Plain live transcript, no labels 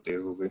دیر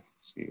ہو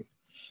گئی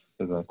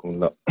جزاکم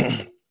اللہ.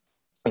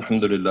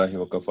 الحمدللہ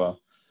وکفا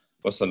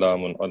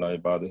وسلام علی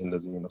عبادہ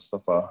الذین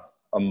اصطفی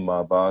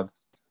اما بعد.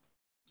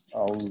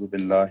 اعوذ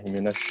باللہ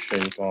من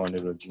الشیطان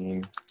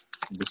الرجیم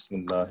بسم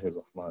اللہ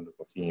الرحمن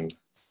الرحیم.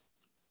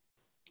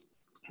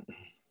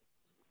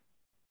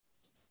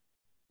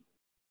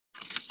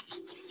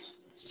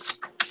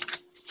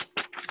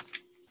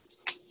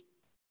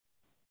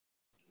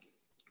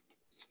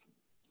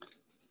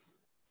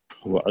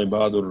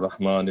 وعباد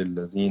الرحمن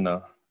الذین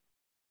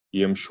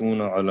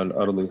يمشون على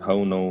الأرض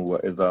هونا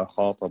وإذا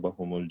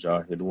خاطبهم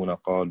الجاهلون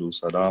قالوا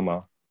سلاما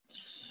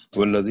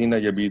والذين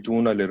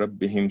يبيتون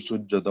لربهم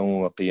سجدا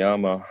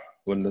وقياما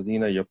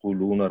والذين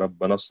يقولون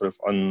ربنا اصرف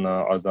عنا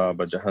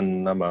عذاب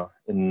جهنم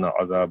إن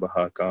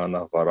عذابها كان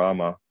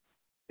غراما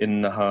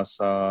إنها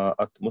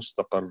ساءت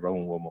مستقرا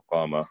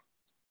ومقاما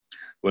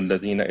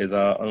والذين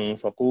إذا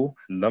أنفقوا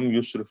لم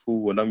يسرفوا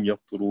ولم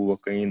يقتروا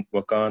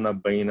وكان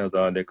بين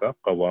ذلك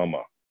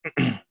قواما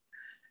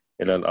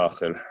إلى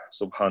الآخر.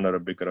 سبحان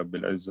ربك رب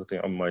العزة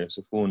عما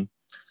يصفون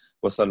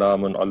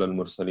وسلام على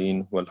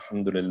المرسلين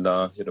والحمد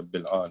لله رب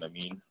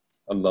العالمين.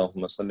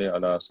 اللهم صل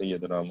على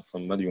سيدنا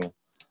محمد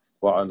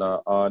وعلى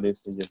آل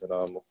سيدنا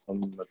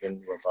محمد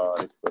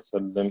وبارك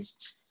وسلم.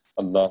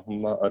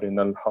 اللهم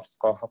أرنا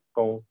الحق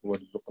حقا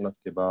وارزقنا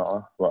اتباعه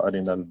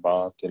وأرنا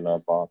الباطل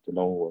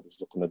باطلا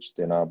وارزقنا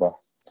اجتنابه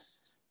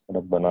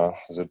ربنا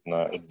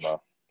زدنا علما.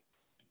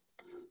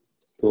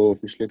 تو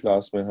پچھلے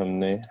کلاس میں ہم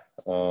نے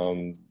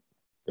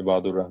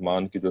عباد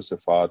الرحمن کی جو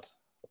صفات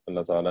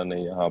اللہ تعالیٰ نے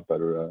یہاں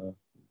پر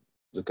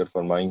ذکر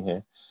فرمائی ہیں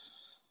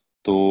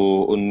تو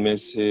ان میں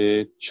سے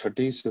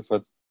چھٹی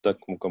صفت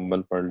تک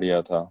مکمل پڑھ لیا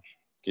تھا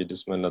کہ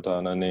جس میں اللہ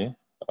تعالیٰ نے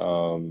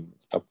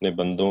اپنے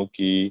بندوں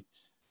کی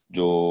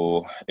جو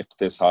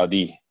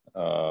اقتصادی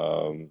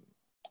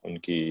ان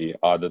کی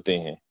عادتیں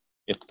ہیں،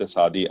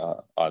 اقتصادی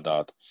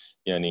عادات،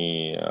 یعنی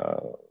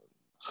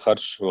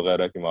خرچ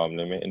وغیرہ کے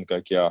معاملے میں ان کا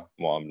کیا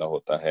معاملہ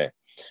ہوتا ہے،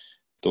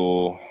 تو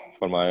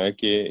فرمایا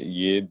کہ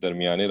یہ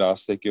درمیانے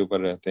راستے کے اوپر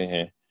رہتے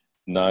ہیں،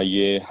 نہ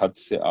یہ حد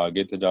سے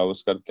آگے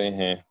تجاوز کرتے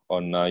ہیں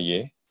اور نہ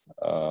یہ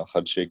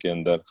خرچ کے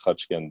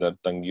اندر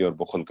تنگی اور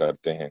بخل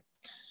کرتے ہیں.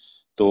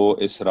 تو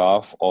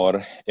اسراف اور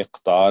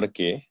اقتار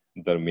کے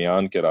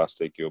درمیان کے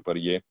راستے کے اوپر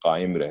یہ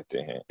قائم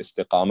رہتے ہیں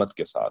استقامت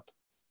کے ساتھ.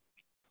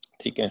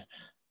 ٹھیک ہے،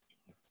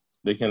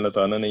 دیکھیں اللہ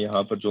تعالیٰ نے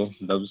یہاں پر جو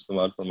لفظ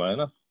استعمال فرمایا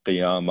نا،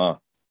 قیامہ،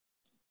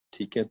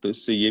 ٹھیک ہے، تو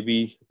اس سے یہ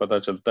بھی پتہ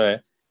چلتا ہے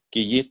کہ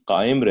یہ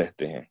قائم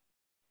رہتے ہیں.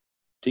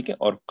 ٹھیک ہے،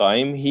 اور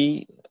قائم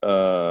ہی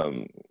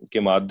کے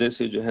مادے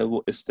سے جو ہے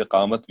وہ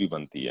استقامت بھی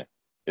بنتی ہے.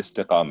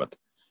 استقامت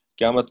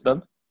کیا مطلب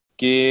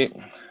کہ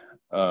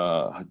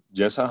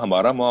جیسا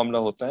ہمارا معاملہ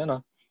ہوتا ہے نا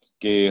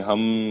کہ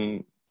ہم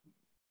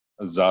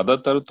زیادہ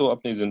تر تو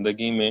اپنی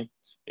زندگی میں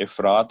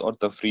افراط اور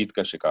تفریط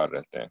کا شکار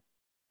رہتے ہیں.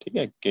 ٹھیک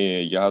ہے، کہ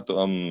یا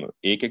تو ہم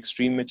ایک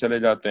ایکسٹریم میں چلے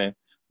جاتے ہیں،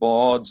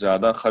 بہت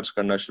زیادہ خرچ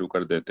کرنا شروع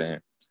کر دیتے ہیں،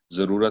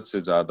 ضرورت سے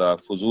زیادہ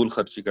فضول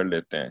خرچی کر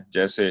لیتے ہیں،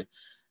 جیسے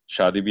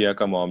شادی بیاہ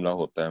کا معاملہ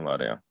ہوتا ہے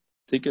ہمارے ہاں.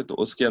 ٹھیک ہے،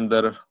 تو اس کے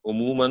اندر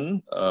عموماً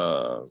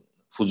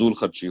فضول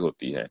خرچی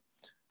ہوتی ہے،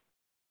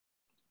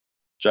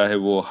 چاہے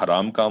وہ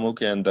حرام کاموں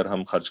کے اندر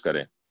ہم خرچ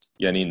کریں،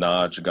 یعنی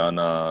ناچ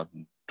گانا،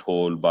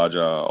 ڈھول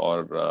باجا،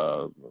 اور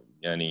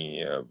یعنی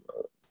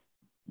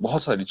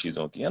بہت ساری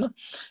چیزیں ہوتی ہیں نا،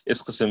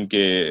 اس قسم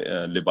کے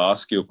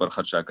لباس کے اوپر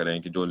خرچہ کریں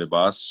کہ جو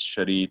لباس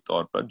شرعی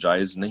طور پر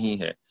جائز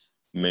نہیں ہے.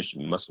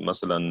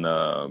 مثلاً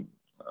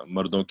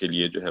مردوں کے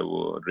لیے جو ہے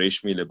وہ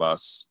ریشمی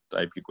لباس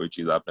ٹائپ کی کوئی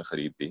چیز آپ نے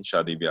خرید لی،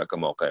 شادی بیاہ کا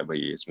موقع ہے،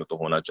 بھائی اس میں تو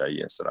ہونا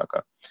چاہیے اس طرح کا.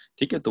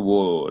 ٹھیک ہے، تو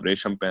وہ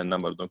ریشم پہننا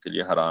مردوں کے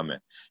لیے حرام ہے.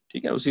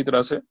 ٹھیک ہے، اسی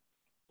طرح سے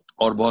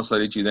اور بہت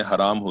ساری چیزیں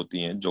حرام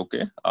ہوتی ہیں جو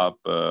کہ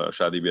آپ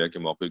شادی بیاہ کے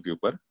موقع کے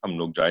اوپر ہم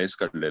لوگ جائز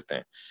کر لیتے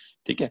ہیں.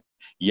 ٹھیک ہے،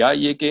 یا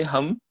یہ کہ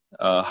ہم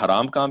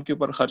حرام کام کے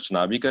اوپر خرچ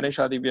نہ بھی کریں،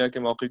 شادی بیاہ کے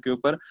موقع کے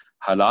اوپر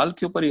حلال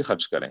کے اوپر ہی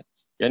خرچ کریں،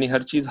 یعنی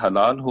ہر چیز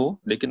حلال ہو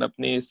لیکن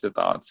اپنی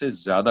استطاعت سے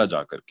زیادہ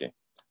جا کر کے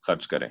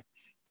خرچ کریں.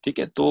 ٹھیک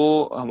ہے، تو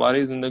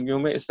ہماری زندگیوں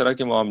میں اس طرح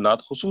کے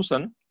معاملات،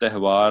 خصوصاً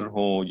تہوار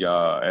ہوں یا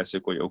ایسے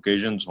کوئی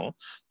اوکیزنز ہوں،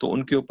 تو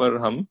ان کے اوپر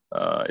ہم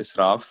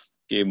اسراف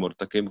کے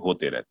مرتکب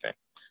ہوتے رہتے ہیں.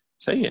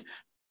 صحیح ہے.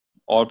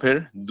 اور پھر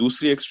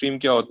دوسری ایکسٹریم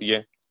کیا ہوتی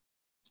ہے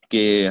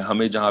کہ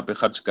ہمیں جہاں پہ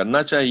خرچ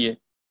کرنا چاہیے،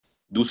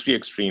 دوسری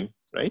ایکسٹریم،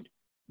 رائٹ،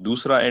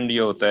 دوسرا اینڈ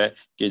یہ ہوتا ہے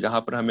کہ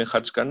جہاں پر ہمیں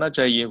خرچ کرنا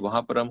چاہیے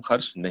وہاں پر ہم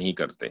خرچ نہیں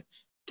کرتے.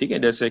 ٹھیک ہے،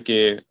 جیسے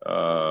کہ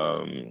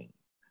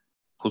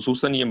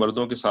خصوصاً یہ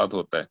مردوں کے ساتھ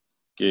ہوتا ہے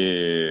کہ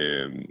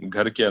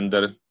گھر کے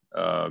اندر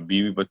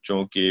بیوی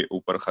بچوں کے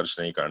اوپر خرچ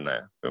نہیں کرنا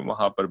ہے،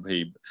 وہاں پر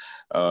بھائی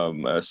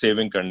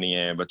سیونگ کرنی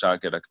ہے، بچا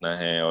کے رکھنا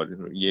ہے، اور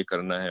یہ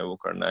کرنا ہے وہ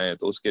کرنا ہے،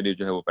 تو اس کے لیے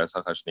جو ہے وہ پیسہ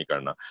خرچ نہیں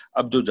کرنا.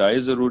 اب جو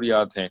جائز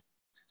ضروریات ہیں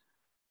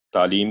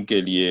تعلیم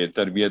کے لیے،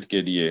 تربیت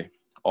کے لیے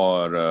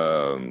اور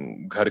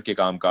گھر کے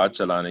کام کاج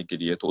چلانے کے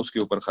لیے، تو اس کے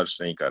اوپر خرچ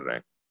نہیں کر رہے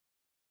ہیں.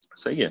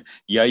 صحیح ہے.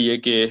 یا یہ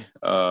کہ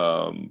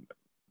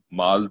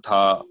مال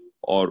تھا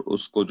اور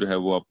اس کو جو ہے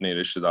وہ اپنے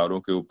رشتہ داروں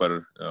کے اوپر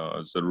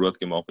ضرورت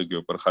کے موقع کے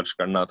اوپر خرچ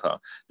کرنا تھا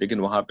لیکن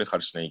وہاں پہ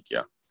خرچ نہیں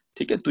کیا.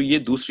 ٹھیک ہے، تو یہ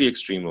دوسری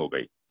ایکسٹریم ہو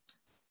گئی.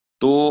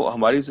 تو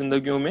ہماری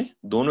زندگیوں میں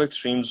دونوں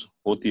ایکسٹریمز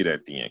ہوتی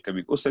رہتی ہیں،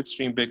 کبھی اس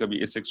ایکسٹریم پہ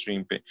کبھی اس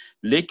ایکسٹریم پہ،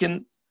 لیکن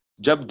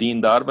جب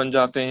دیندار بن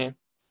جاتے ہیں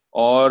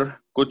اور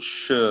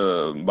کچھ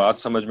بات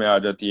سمجھ میں آ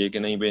جاتی ہے کہ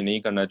نہیں بھائی نہیں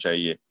کرنا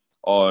چاہیے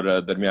اور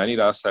درمیانی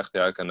راستہ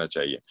اختیار کرنا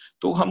چاہیے،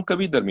 تو ہم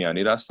کبھی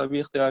درمیانی راستہ بھی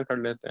اختیار کر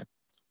لیتے ہیں.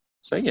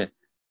 صحیح ہے،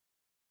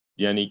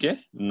 یعنی کہ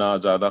نہ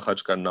زیادہ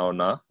خرچ کرنا اور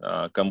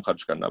نہ کم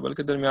خرچ کرنا،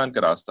 بلکہ درمیان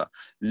کا راستہ.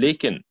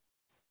 لیکن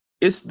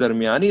اس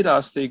درمیانی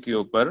راستے کے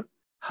اوپر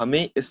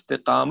ہمیں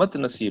استقامت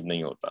نصیب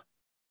نہیں ہوتا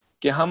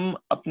کہ ہم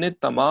اپنے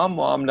تمام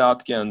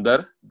معاملات کے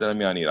اندر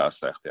درمیانی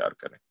راستہ اختیار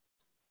کریں.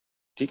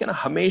 ٹھیک ہے نا،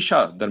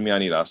 ہمیشہ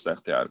درمیانی راستہ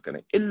اختیار کریں،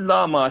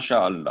 الا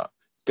ماشاء اللہ.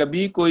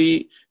 کبھی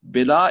کوئی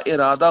بلا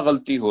ارادہ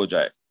غلطی ہو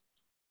جائے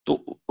تو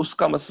اس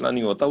کا مسئلہ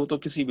نہیں ہوتا، وہ تو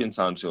کسی بھی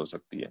انسان سے ہو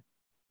سکتی ہے.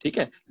 ٹھیک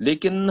ہے،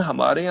 لیکن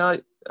ہمارے یہاں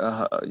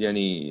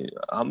یعنی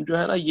ہم جو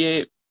ہے نا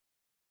یہ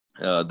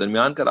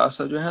درمیان کا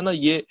راستہ جو ہے نا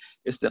یہ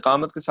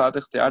استقامت کے ساتھ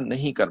اختیار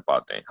نہیں کر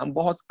پاتے ہیں، ہم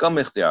بہت کم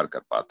اختیار کر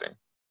پاتے ہیں.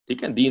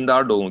 ٹھیک ہے،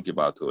 دیندار لوگوں کی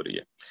بات ہو رہی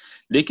ہے.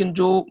 لیکن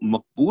جو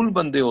مقبول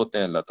بندے ہوتے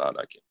ہیں اللہ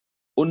تعالیٰ کے،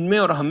 ان میں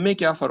اور ہم میں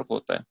کیا فرق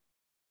ہوتا ہے؟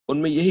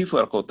 ان میں یہی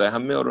فرق ہوتا ہے،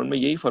 ہم میں اور ان میں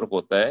یہی فرق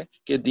ہوتا ہے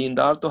کہ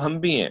دیندار تو ہم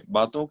بھی ہیں،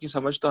 باتوں کی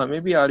سمجھ تو ہمیں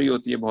بھی آ رہی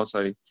ہوتی ہے بہت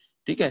ساری،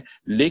 ٹھیک ہے،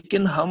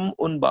 لیکن ہم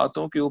ان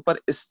باتوں کے اوپر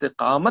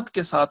استقامت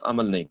کے ساتھ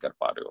عمل نہیں کر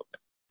پا رہے ہوتے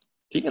ہیں.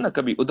 ٹھیک ہے نا،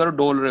 کبھی ادھر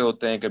ڈول رہے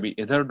ہوتے ہیں، کبھی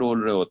ادھر ڈول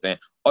رہے ہوتے ہیں،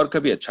 اور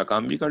کبھی اچھا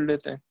کام بھی کر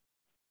لیتے ہیں.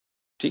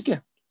 ٹھیک ہے،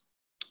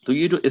 تو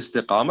یہ جو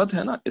استقامت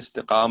ہے نا،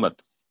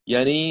 استقامت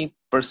یعنی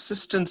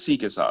پرسسٹنسی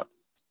کے ساتھ،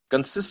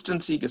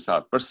 کنسسٹنسی کے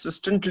ساتھ،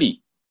 پرسسٹنٹلی،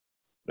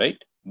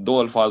 رائٹ، دو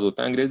الفاظ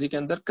ہوتے ہیں انگریزی کے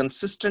اندر.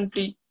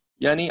 کنسسٹنٹلی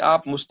یعنی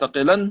آپ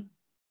مستقلاً،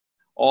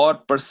 اور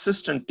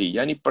پرسسٹنٹلی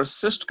یعنی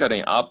پرسسٹ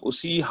کریں، آپ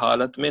اسی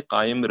حالت میں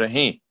قائم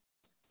رہیں،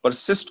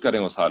 پرسسٹ کریں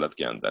اس حالت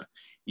کے اندر.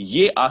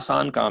 یہ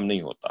آسان کام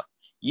نہیں ہوتا،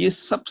 یہ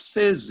سب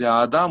سے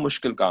زیادہ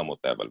مشکل کام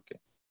ہوتا ہے، بلکہ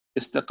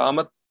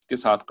استقامت کے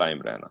ساتھ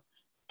قائم رہنا.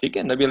 ٹھیک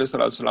ہے، نبی علیہ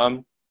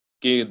السلام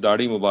کے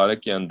داڑھی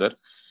مبارک کے اندر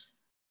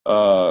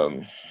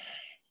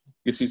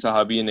کسی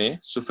صحابی نے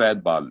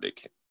سفید بال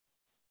دیکھے.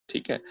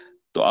 ٹھیک ہے،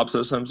 تو آپ صلی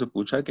اللہ علیہ وسلم سے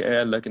پوچھا کہ اے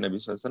اللہ کے نبی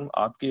صلی اللہ علیہ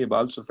وسلم، آپ کے یہ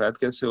بال سفید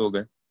کیسے ہو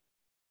گئے؟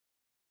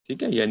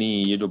 ٹھیک ہے، یعنی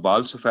یہ جو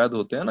بال سفید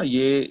ہوتے ہیں نا،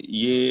 یہ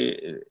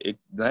ایک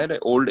ظاہر ہے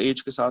اولڈ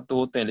ایج کے ساتھ تو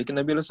ہوتے ہیں، لیکن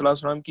نبی علیہ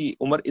السلام کی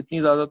عمر اتنی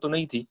زیادہ تو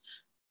نہیں تھی.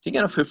 ٹھیک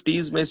ہے نا،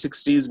 50s میں،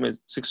 60s میں،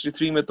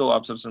 63 میں تو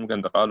آپ صلی اللہ علیہ وسلم کا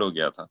انتقال ہو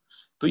گیا تھا.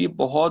 تو یہ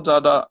بہت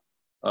زیادہ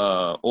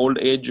اولڈ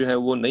ایج جو ہے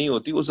وہ نہیں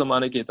ہوتی اس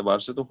زمانے کے اعتبار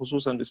سے، تو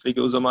خصوصاً اس لیے کہ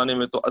اس زمانے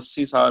میں تو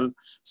 80 سال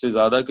سے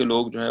زیادہ کے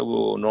لوگ جو ہیں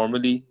وہ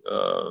نارملی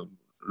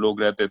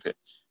لوگ رہتے تھے.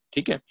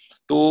 ٹھیک ہے،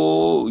 تو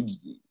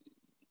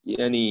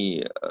یعنی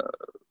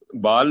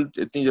بال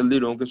اتنی جلدی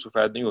لوگوں کے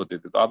سفید نہیں ہوتے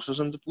تھے. تو آپ صلی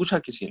اللہ علیہ وسلم سے پوچھا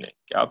کسی نے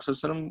کہ آپ صلی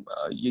اللہ علیہ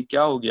وسلم یہ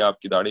کیا ہو گیا، آپ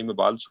کی داڑھی میں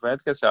بال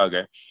سفید کیسے آ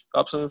گئے؟ تو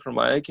آپ صلی اللہ علیہ وسلم نے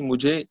فرمایا کہ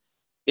مجھے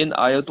ان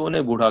آیتوں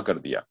نے بوڑھا کر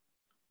دیا.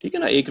 ٹھیک ہے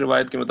نا، ایک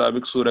روایت کے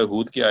مطابق سورہ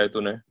ہود کی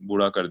آیتوں نے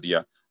بوڑھا کر دیا،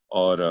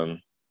 اور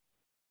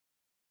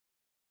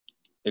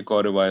ایک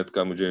اور روایت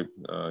کا مجھے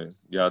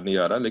یاد نہیں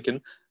آ رہا، لیکن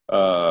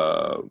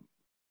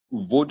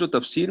وہ جو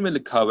تفسیر میں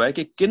لکھا ہوا ہے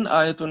کہ کن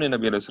آیتوں نے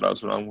نبی علیہ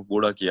السلام کو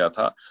بوڑھا کیا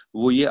تھا،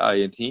 وہ یہ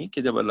آیت تھیں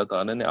کہ جب اللہ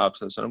تعالیٰ نے آپ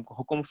صلی اللہ علیہ وسلم کو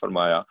حکم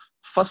فرمایا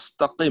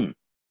فَاسْتَقِمْ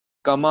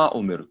کما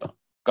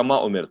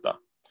امرتا،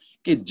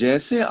 کہ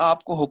جیسے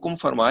آپ کو حکم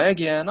فرمایا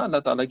گیا ہے نا اللہ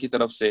تعالیٰ کی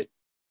طرف سے،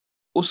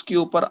 اس کے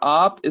اوپر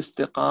آپ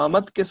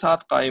استقامت کے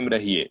ساتھ قائم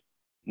رہیے،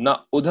 نہ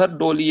ادھر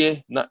ڈولیے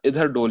نہ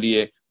ادھر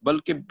ڈولیے،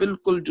 بلکہ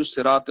بالکل جو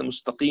صراط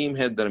مستقیم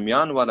ہے،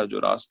 درمیان والا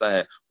جو راستہ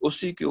ہے،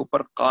 اسی کے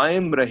اوپر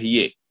قائم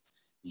رہیے.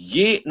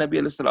 یہ نبی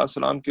علیہ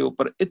السلام کے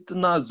اوپر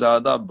اتنا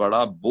زیادہ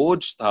بڑا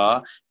بوجھ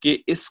تھا کہ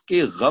اس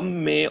کے غم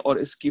میں اور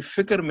اس کی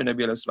فکر میں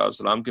نبی علیہ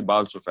السلام کے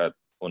بال سفید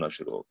ہونا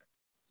شروع ہو گئے.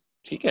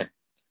 ٹھیک ہے،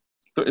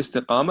 تو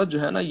استقامت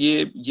جو ہے نا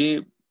یہ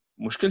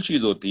مشکل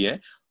چیز ہوتی ہے،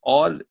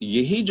 اور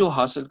یہی جو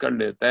حاصل کر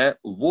لیتا ہے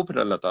وہ پھر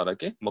اللہ تعالیٰ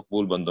کے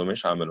مقبول بندوں میں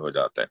شامل ہو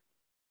جاتا ہے.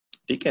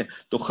 ٹھیک ہے،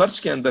 تو خرچ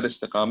کے اندر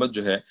استقامت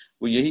جو ہے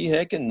وہ یہی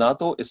ہے کہ نہ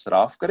تو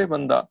اسراف کرے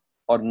بندہ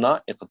اور نہ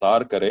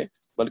اقتار کرے،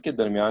 بلکہ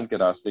درمیان کے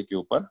راستے کے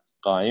اوپر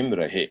قائم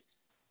رہے.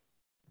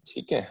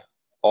 ٹھیک ہے،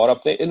 اور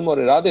اپنے علم اور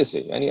ارادے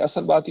سے، یعنی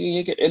اصل بات یہ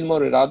ہے کہ علم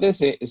اور ارادے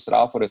سے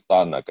اسراف اور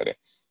اقتار نہ کرے.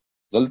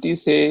 غلطی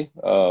سے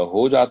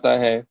ہو جاتا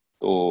ہے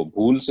تو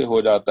بھول سے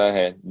ہو جاتا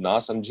ہے، نا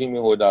سمجھی میں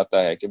ہو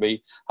جاتا ہے کہ بھئی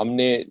ہم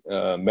نے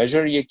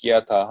میجر یہ کیا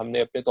تھا، ہم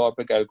نے اپنے طور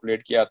پہ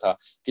کیلکولیٹ کیا تھا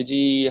کہ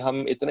جی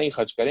ہم اتنا ہی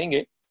خرچ کریں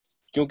گے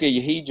کیونکہ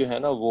یہی جو ہے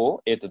نا وہ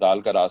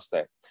اعتدال کا راستہ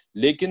ہے.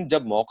 لیکن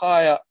جب موقع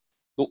آیا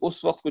تو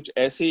اس وقت کچھ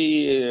ایسے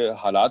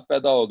حالات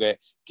پیدا ہو گئے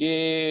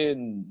کہ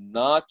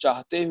نہ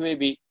چاہتے ہوئے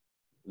بھی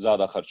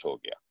زیادہ خرچ ہو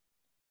گیا.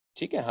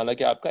 ٹھیک ہے،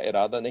 حالانکہ آپ کا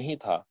ارادہ نہیں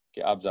تھا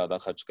کہ آپ زیادہ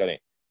خرچ کریں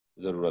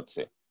ضرورت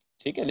سے.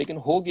 ٹھیک ہے، لیکن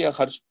ہو گیا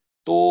خرچ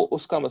تو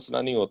اس کا مسئلہ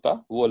نہیں ہوتا،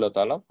 وہ اللہ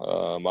تعالیٰ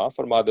معاف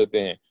فرما دیتے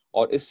ہیں،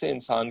 اور اس سے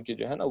انسان کی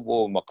جو ہے نا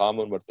وہ مقام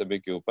اور مرتبے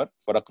کے اوپر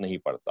فرق نہیں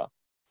پڑتا.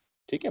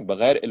 ٹھیک ہے،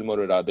 بغیر علم اور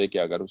ارادے کے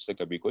اگر اس سے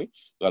کبھی کوئی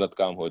غلط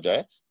کام ہو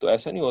جائے تو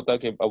ایسا نہیں ہوتا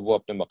کہ اب وہ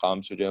اپنے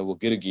مقام سے جو ہے وہ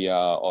گر گیا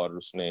اور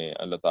اس نے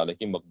اللہ تعالیٰ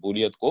کی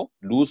مقبولیت کو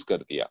لوز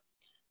کر دیا.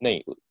 نہیں،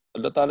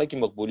 اللہ تعالیٰ کی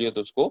مقبولیت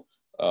اس کو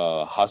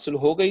حاصل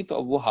ہو گئی تو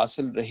اب وہ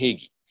حاصل رہے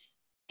گی.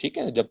 ٹھیک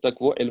ہے، جب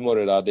تک وہ علم اور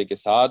ارادے کے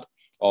ساتھ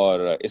اور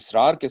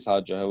اصرار کے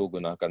ساتھ جو ہے وہ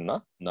گناہ کرنا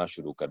نہ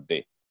شروع کر دے.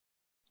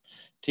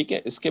 ٹھیک ہے،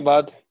 اس کے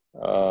بعد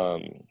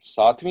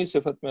 7ویں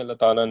صفت میں اللہ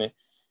تعالیٰ نے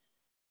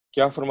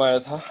کیا فرمایا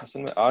تھا؟ اصل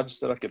میں آج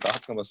ذرا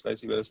کتاب کا مسئلہ،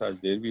 اسی وجہ سے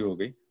آج دیر بھی ہو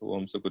گئی. وہ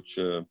ہم سے کچھ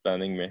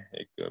پلاننگ میں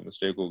ایک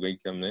مسٹیک ہو گئی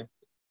کہ ہم نے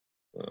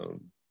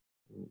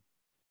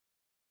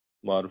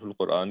معارف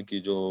القرآن کی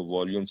جو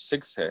والیوم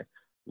 6 ہے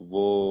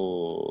وہ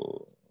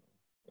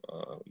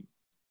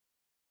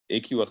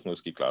ایک ہی وقت میں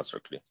اس کی کلاس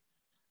رکھ لی.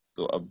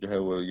 تو اب جو ہے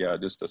وہ یا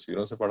جس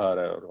تصویروں سے پڑھا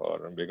رہا ہے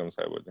اور بیگم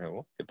صاحب جو ہے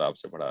وہ کتاب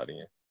سے پڑھا رہی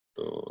ہیں.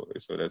 تو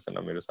اس وجہ سے نا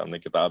میرے سامنے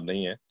کتاب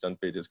نہیں ہے، چند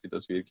پیجز کی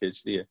تصویر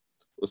کھینچ لی ہے،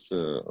 اس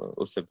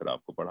سے پھر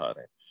آپ کو پڑھا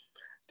رہے ہیں.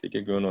 ٹھیک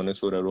ہے، کہ انہوں نے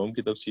سورہ روم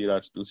کی تفسیر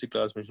آج دوسری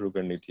کلاس میں شروع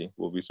کرنی تھی،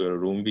 وہ بھی سورہ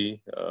روم بھی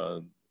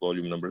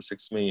والیوم نمبر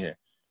 6 میں ہی ہے،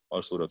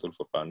 اور سورۃ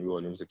الفرقان بھی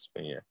والیوم 6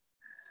 میں ہی ہے.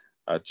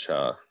 اچھا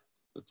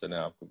تو چلیں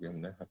آپ کو بھی ہم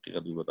نے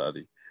حقیقت بھی بتا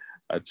دی.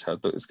 اچھا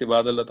تو اس کے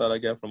بعد اللہ تعالیٰ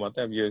کیا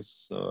فرماتے ہیں؟ اب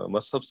یہ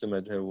مصحف سے میں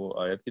جو ہے وہ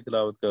آیت کی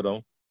تلاوت کر رہا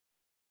ہوں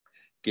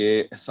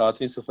کہ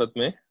 7ویں صفت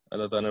میں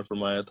اللہ تعالیٰ نے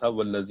فرمایا تھا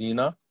والذین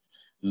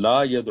لا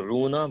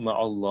يدعون مع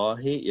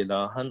الله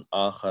الہا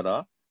آخر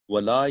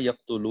ولا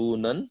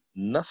يقتلون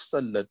النفس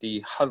التي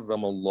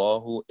حرم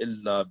الله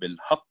الا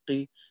بالحق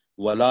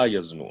ولا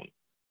يزنون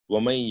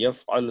ومن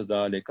يفعل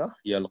ذلك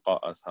يلقى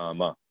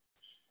اثاما.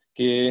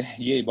 کہ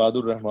یہ عباد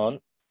الرحمن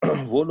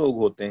وہ لوگ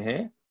ہوتے ہیں،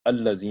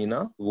 الذین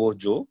وہ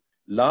جو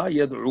لا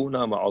يدعون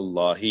مع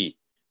اللہ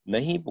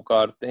نہیں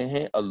پکارتے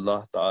ہیں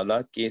اللہ تعالی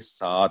کے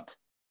ساتھ.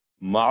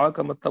 مع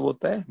کا مطلب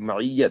ہوتا ہے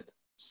معیت،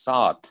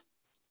 ساتھ،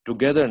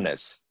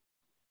 ٹوگیدرنیس.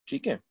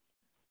 ٹھیک ہے،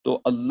 تو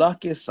اللہ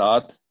کے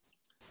ساتھ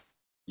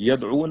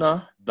یدعونا،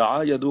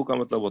 دعا یدعو کا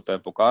مطلب ہوتا ہے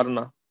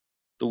پکارنا.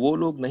 تو وہ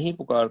لوگ نہیں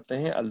پکارتے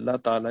ہیں اللہ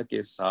تعالیٰ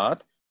کے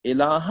ساتھ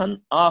الہن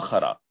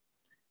آخرا.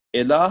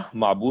 الہ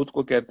معبود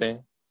کو کہتے ہیں،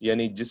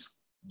 یعنی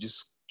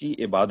جس کی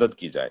عبادت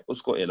کی جائے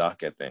اس کو الہ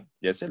کہتے ہیں،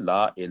 جیسے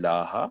لا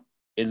الہ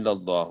الا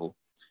اللہ.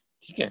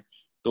 ٹھیک ہے،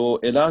 تو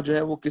الہ جو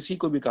ہے وہ کسی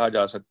کو بھی کہا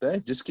جا سکتا ہے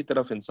جس کی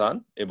طرف انسان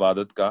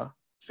عبادت کا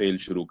فعل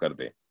شروع کر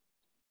دے.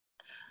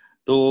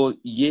 تو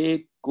یہ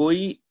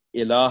کوئی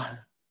الہ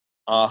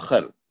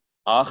آخر،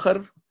 آخر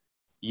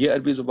یہ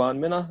عربی زبان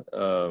میں نا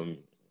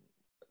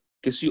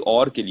کسی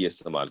اور کے لیے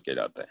استعمال کیا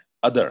جاتا ہے،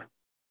 ادر.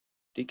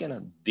 ٹھیک ہے نا،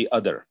 دی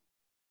ادر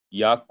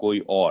یا کوئی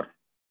اور،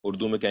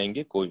 اردو میں کہیں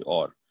گے کوئی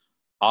اور.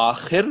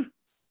 آخر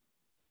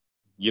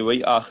یہ وہی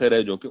آخر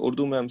ہے جو کہ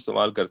اردو میں ہم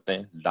استعمال کرتے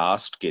ہیں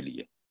لاسٹ کے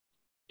لیے.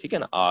 ٹھیک ہے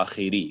نا،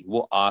 آخری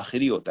وہ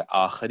آخری ہوتا ہے،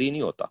 آخری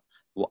نہیں ہوتا،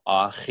 وہ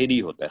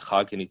آخری ہوتا ہے،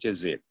 خا کے نیچے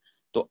زیر.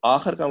 تو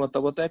آخر کا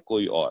مطلب ہوتا ہے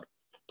کوئی اور.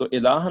 تو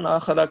الہن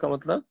آخرہ کا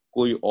مطلب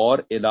کوئی اور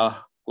الہ،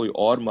 کوئی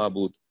اور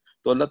معبود.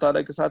 تو اللہ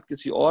تعالیٰ کے ساتھ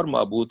کسی اور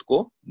معبود کو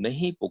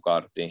نہیں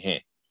پکارتے ہیں.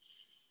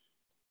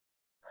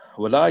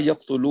 ولا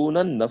یقتلون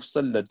النفس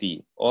التی،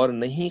 اور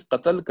نہیں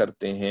قتل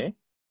کرتے ہیں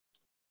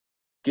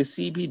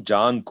کسی بھی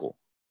جان کو،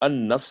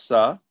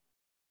 النفسا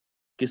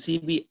کسی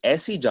بھی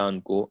ایسی جان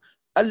کو،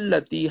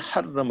 التی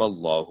حرم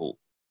اللہ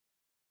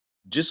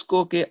جس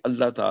کو کہ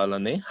اللہ تعالیٰ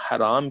نے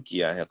حرام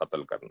کیا ہے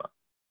قتل کرنا.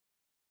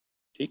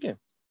 ٹھیک ہے،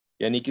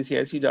 یعنی کسی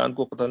ایسی جان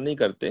کو قتل نہیں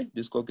کرتے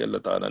جس کو کہ اللہ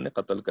تعالیٰ نے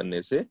قتل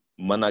کرنے سے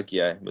منع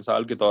کیا ہے.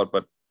 مثال کے طور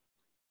پر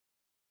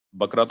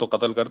بکرا تو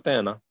قتل کرتے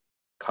ہیں نا،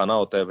 کھانا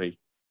ہوتا ہے بھائی.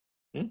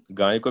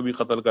 گائے کو بھی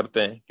قتل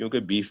کرتے ہیں کیونکہ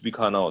بیف بھی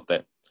کھانا ہوتا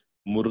ہے.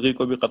 مرغی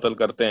کو بھی قتل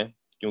کرتے ہیں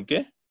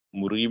کیونکہ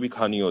مرغی بھی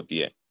کھانی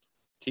ہوتی ہے.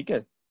 ٹھیک ہے،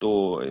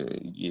 تو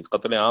یہ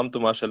قتل عام تو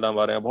ماشاء اللہ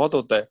ہمارے یہاں بہت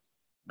ہوتا ہے،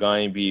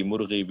 گائے بھی،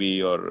 مرغی بھی.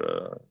 اور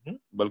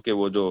بلکہ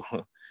وہ جو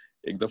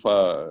ایک دفعہ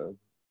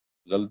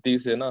غلطی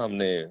سے نا ہم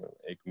نے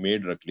ایک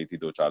میڈ رکھ لی تھی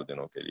 2-4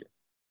 دنوں کے لیے.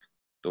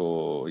 تو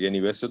یعنی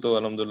ویسے تو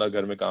الحمدللہ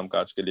گھر میں کام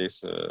کاج کے لیے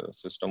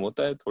سسٹم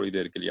ہوتا ہے، تھوڑی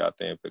دیر کے لیے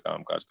آتے ہیں پھر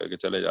کام کاج کر کے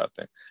چلے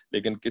جاتے ہیں.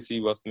 لیکن کسی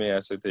وقت میں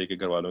ایسے تھے کہ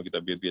گھر والوں کی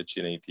طبیعت بھی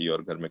اچھی نہیں تھی اور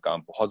گھر میں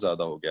کام بہت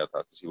زیادہ ہو گیا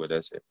تھا کسی وجہ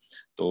سے،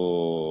 تو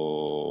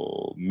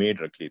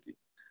میڈ رکھ لی تھی.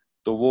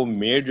 تو وہ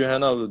میڈ جو ہے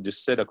نا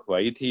جس سے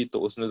رکھوائی تھی،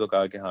 تو اس نے تو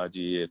کہا کہ ہاں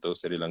جی یہ تو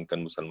سری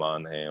لنکن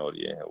مسلمان ہیں اور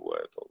یہ ہے وہ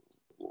ہے، تو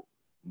وہ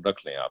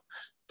رکھ لیں آپ.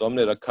 تو ہم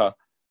نے رکھا،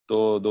 تو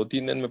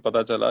 2-3 دن میں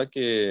پتا چلا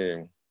کہ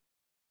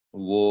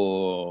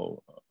وہ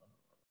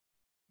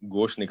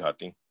گوشت نہیں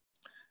کھاتی.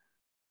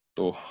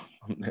 تو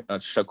ہم نے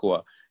شک ہوا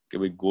کہ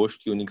بھئی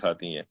گوشت کیوں نہیں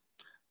کھاتی ہیں.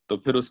 تو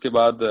پھر اس کے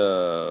بعد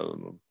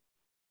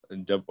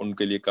جب ان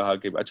کے لیے کہا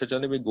کہ اچھا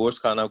چلے بھائی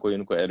گوشت کھانا، کوئی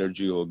ان کو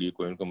الرجی ہوگی،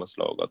 کوئی ان کو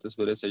مسئلہ ہوگا، تو اس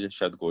وجہ سے یہ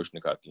شاید گوشت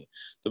نہیں کھاتی ہیں.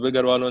 تو پھر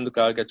گھر والوں نے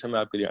کہا کہ اچھا میں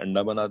آپ کے لیے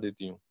انڈا بنا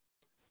دیتی ہوں.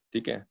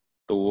 ٹھیک ہے،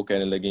 تو وہ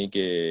کہنے لگیں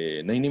کہ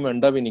نہیں میں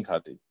انڈا بھی نہیں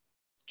کھاتی.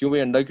 کیوں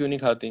بھائی انڈا کیوں نہیں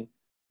کھاتی؟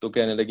 تو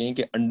کہنے لگیں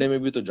کہ انڈے میں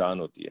بھی تو جان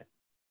ہوتی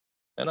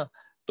ہے نا.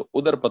 تو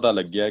ادھر پتہ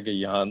لگ گیا کہ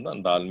یہاں نا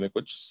دال میں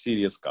کچھ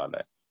سیریس کالا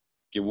ہے،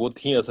 کہ وہ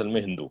تھی اصل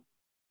میں ہندو.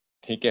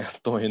 ٹھیک ہے،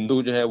 تو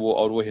ہندو جو ہے وہ،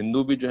 اور وہ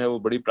ہندو بھی جو ہے وہ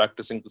بڑی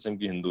پریکٹسنگ قسم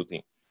کی ہندو تھیں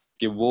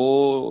کہ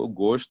وہ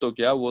گوشت تو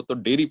کیا، وہ تو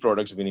ڈیری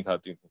پروڈکٹس بھی نہیں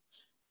کھاتی تھیں.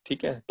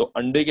 ٹھیک ہے، تو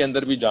انڈے کے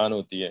اندر بھی جان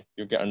ہوتی ہے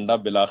کیونکہ انڈا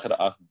بالآخر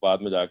بعد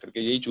میں جا کر کے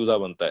یہی چوزا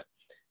بنتا ہے.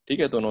 ٹھیک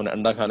ہے، تو انہوں نے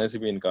انڈا کھانے سے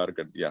بھی انکار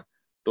کر دیا.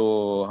 تو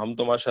ہم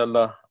تو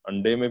ماشاءاللہ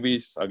انڈے میں بھی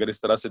اگر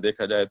اس طرح سے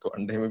دیکھا جائے تو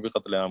انڈے میں بھی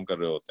قتل عام کر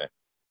رہے ہوتے ہیں.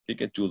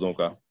 ٹھیک ہے، چوزوں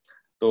کا.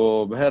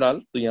 تو بہرحال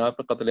تو یہاں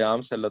پہ قتل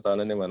عام سے اللہ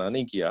تعالیٰ نے منع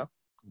نہیں کیا،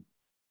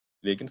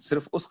 لیکن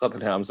صرف اس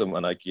قتل عام سے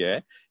منع کیا ہے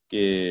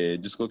کہ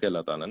جس کو کہ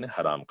اللہ تعالیٰ نے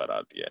حرام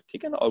قرار دیا ہے،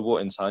 ٹھیک ہے نا، اور وہ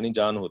انسانی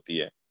جان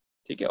ہوتی ہے،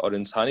 ٹھیک ہے، اور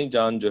انسانی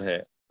جان جو ہے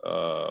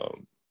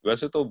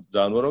ویسے تو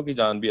جانوروں کی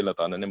جان بھی اللہ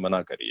تعالیٰ نے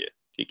منع کری ہے،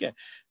 ٹھیک ہے،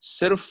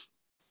 صرف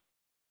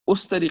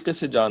اس طریقے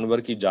سے جانور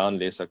کی جان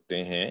لے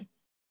سکتے ہیں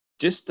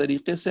جس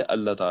طریقے سے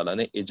اللہ تعالیٰ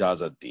نے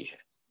اجازت دی ہے،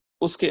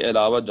 اس کے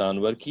علاوہ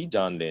جانور کی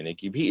جان لینے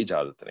کی بھی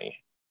اجازت نہیں ہے،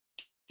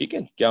 ٹھیک ہے،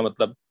 کیا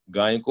مطلب؟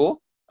 گائے کو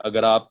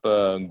اگر آپ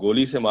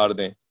گولی سے مار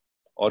دیں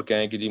اور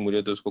کہیں کہ جی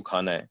مجھے تو اس کو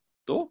کھانا ہے،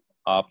 تو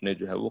آپ نے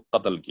جو ہے وہ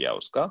قتل کیا،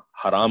 اس کا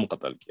حرام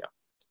قتل کیا،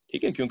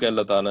 ٹھیک ہے، کیونکہ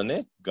اللہ تعالیٰ نے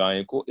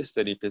گائے کو اس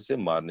طریقے سے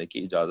مارنے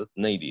کی اجازت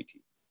نہیں دی تھی،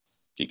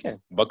 ٹھیک ہے۔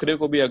 بکرے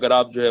کو بھی اگر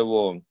آپ جو ہے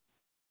وہ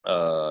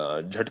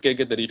جھٹکے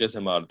کے طریقے سے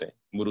مار دیں،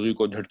 مرغی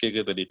کو جھٹکے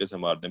کے طریقے سے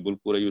مار دیں، بالکل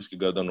پورا ہی اس کی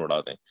گردن اڑا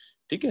دیں،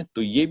 ٹھیک ہے،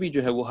 تو یہ بھی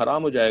جو ہے وہ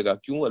حرام ہو جائے گا،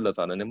 کیوں؟ اللہ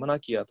تعالیٰ نے منع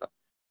کیا تھا،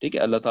 ٹھیک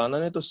ہے، اللہ تعالیٰ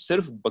نے تو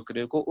صرف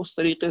بکرے کو اس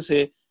طریقے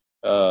سے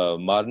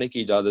مارنے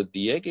کی اجازت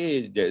دی ہے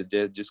کہ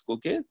جس کو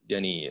کہ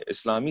یعنی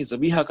اسلامی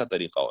ذبیحہ کا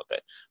طریقہ ہوتا ہے،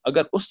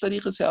 اگر اس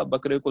طریقے سے آپ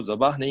بکرے کو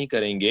ذبح نہیں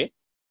کریں گے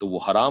تو وہ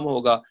حرام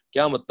ہوگا۔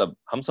 کیا مطلب؟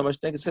 ہم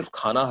سمجھتے ہیں کہ صرف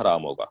کھانا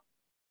حرام ہوگا،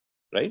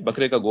 رائٹ،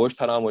 بکرے کا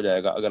گوشت حرام ہو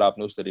جائے گا اگر آپ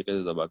نے اس طریقے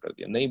سے ذبح کر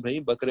دیا، نہیں بھائی،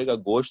 بکرے کا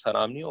گوشت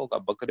حرام نہیں ہوگا،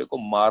 بکرے کو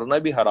مارنا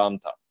بھی حرام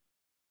تھا،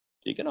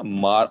 ٹھیک ہے نا،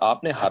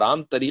 آپ نے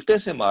حرام طریقے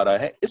سے مارا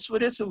ہے، اس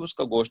وجہ سے اس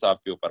کا گوشت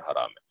آپ کے اوپر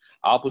حرام ہے،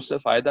 آپ اس سے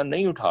فائدہ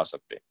نہیں اٹھا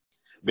سکتے۔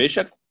 بے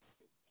شک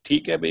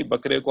ٹھیک ہے بھائی،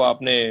 بکرے کو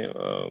آپ نے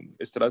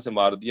اس طرح سے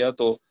مار دیا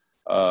تو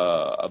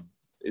اب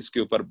اس کے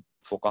اوپر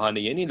فقہا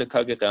نے یہ نہیں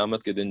لکھا کہ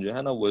قیامت کے دن جو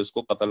ہے نا وہ اس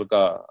کو قتل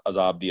کا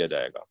عذاب دیا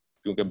جائے گا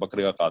کیونکہ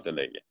بکرے کا قاتل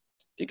ہے یہ،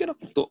 ٹھیک ہے نا،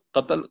 تو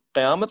قتل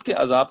قیامت کے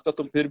عذاب کا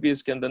تو پھر بھی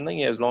اس کے اندر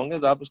نہیں ہے، ایز لانگ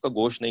ایز آپ اس کا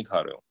گوشت نہیں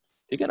کھا رہے ہو،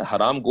 ٹھیک ہے نا،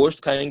 حرام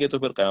گوشت کھائیں گے تو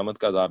پھر قیامت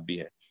کا عذاب بھی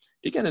ہے،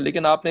 ٹھیک ہے نا،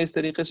 لیکن آپ نے اس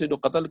طریقے سے جو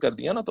قتل کر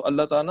دیا نا، تو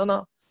اللہ تعالیٰ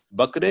نا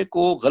بکرے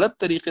کو غلط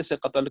طریقے سے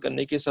قتل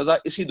کرنے کی سزا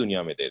اسی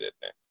دنیا میں دے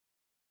دیتے ہیں،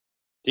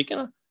 ٹھیک ہے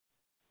نا،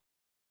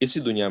 اسی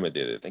دنیا میں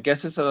دے دیتے ہیں۔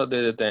 کیسے سزا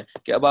دے دیتے ہیں؟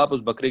 کہ اب آپ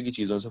اس بکرے کی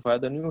چیزوں سے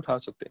فائدہ نہیں اٹھا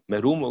سکتے،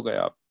 محروم ہو گئے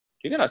آپ،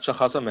 ٹھیک ہے نا، اچھا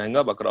خاصا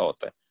مہنگا بکرا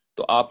ہوتا ہے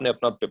تو آپ نے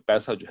اپنا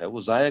پیسہ جو ہے وہ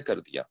ضائع کر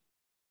دیا،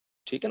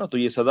 ٹھیک ہے نا، تو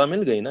یہ سزا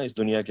مل گئی نا اس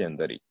دنیا کے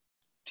اندر ہی،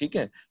 ٹھیک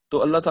ہے،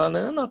 تو اللہ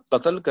تعالیٰ نے نا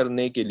قتل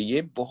کرنے کے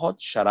لیے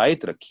بہت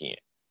شرائط رکھی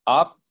ہیں،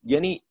 آپ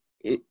یعنی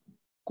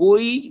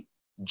کوئی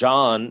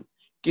جان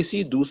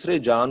کسی دوسرے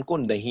جان کو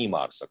نہیں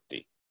مار سکتی،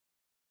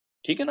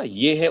 ٹھیک ہے نا،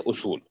 یہ ہے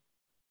اصول،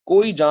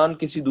 کوئی جان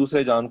کسی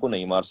دوسرے جان کو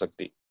نہیں مار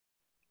سکتی۔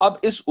 اب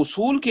اس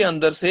اصول کے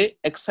اندر سے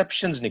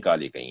ایکسیپشنز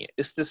نکالی گئی ہیں،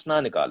 استثناء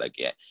نکالا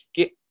گیا ہے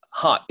کہ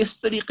ہاں اس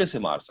طریقے سے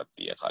مار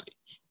سکتی ہے خالی،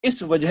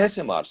 اس وجہ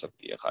سے مار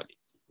سکتی ہے خالی،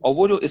 اور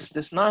وہ جو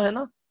استثناء ہے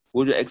نا،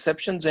 وہ جو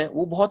ایکسیپشنز ہیں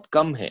وہ بہت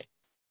کم ہیں،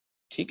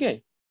 ٹھیک ہے،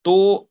 تو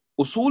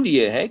اصول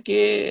یہ ہے کہ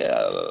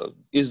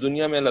اس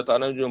دنیا میں اللہ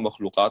تعالیٰ نے جو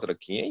مخلوقات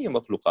رکھی ہیں، یہ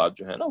مخلوقات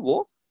جو ہے نا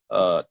وہ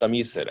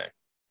تمیز سے رہیں،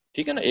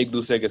 ٹھیک ہے نا، ایک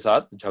دوسرے کے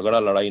ساتھ جھگڑا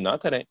لڑائی نہ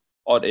کریں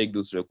اور ایک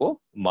دوسرے کو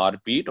مار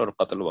پیٹ اور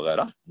قتل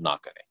وغیرہ نہ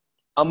کریں،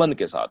 امن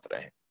کے ساتھ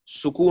رہیں،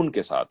 سکون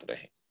کے ساتھ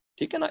رہیں،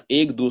 ٹھیک ہے نا،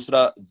 ایک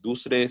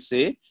دوسرے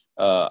سے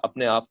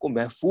اپنے آپ کو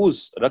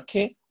محفوظ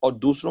رکھیں اور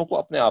دوسروں کو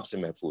اپنے آپ سے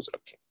محفوظ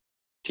رکھیں،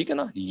 ٹھیک ہے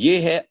نا، یہ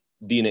ہے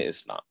دین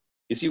اسلام۔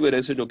 اسی وجہ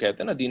سے جو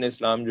کہتے ہیں نا دین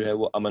اسلام جو ہے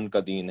وہ امن کا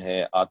دین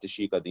ہے،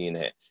 آتشی کا دین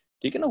ہے،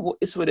 ٹھیک ہے نا، وہ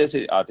اس وجہ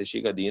سے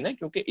آتشی کا دین ہے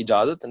کیونکہ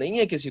اجازت نہیں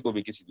ہے کسی کو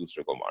بھی کسی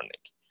دوسرے کو مارنے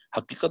کی،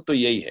 حقیقت تو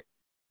یہی ہے،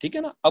 ٹھیک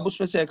ہے نا۔ اب اس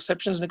میں سے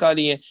ایکسیپشنز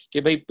نکالی ہیں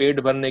کہ بھائی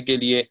پیٹ بھرنے کے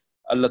لیے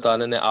اللہ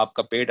تعالیٰ نے آپ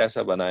کا پیٹ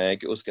ایسا بنایا ہے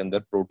کہ اس کے اندر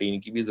پروٹین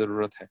کی بھی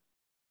ضرورت ہے،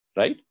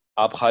 رائٹ،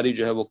 آپ خالی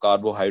جو ہے وہ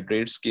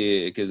کاربوہائیڈریٹس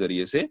کے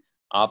ذریعے سے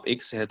آپ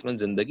ایک صحت مند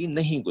زندگی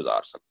نہیں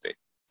گزار سکتے،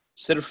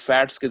 صرف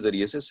فیٹس کے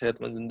ذریعے سے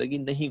صحت مند زندگی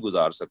نہیں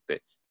گزار سکتے،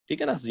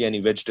 ٹھیک ہے نا، یعنی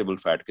ویجیٹیبل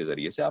فیٹ کے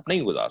ذریعے سے آپ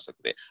نہیں گزار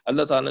سکتے،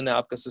 اللہ تعالیٰ نے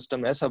آپ کا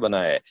سسٹم ایسا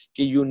بنایا ہے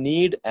کہ یو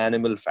نیڈ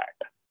اینیمل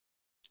فیٹ،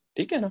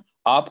 ٹھیک ہے نا،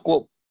 آپ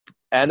کو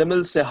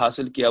اینیمل سے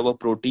حاصل کیا ہوا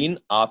پروٹین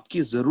آپ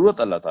کی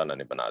ضرورت اللہ تعالیٰ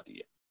نے بنا دی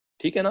ہے،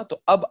 ٹھیک ہے نا، تو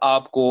اب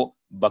آپ کو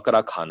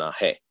بکرا کھانا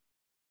ہے،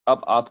 اب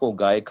آپ کو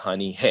گائے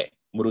کھانی ہے،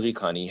 مرغی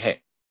کھانی ہے،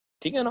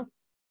 ٹھیک ہے نا،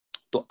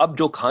 تو اب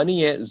جو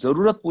کھانی ہے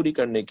ضرورت پوری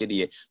کرنے کے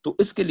لیے، تو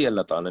اس کے لیے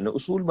اللہ تعالیٰ نے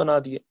اصول بنا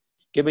دیے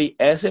کہ بھئی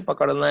ایسے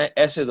پکڑنا ہے،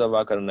 ایسے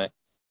ذبح کرنا ہے،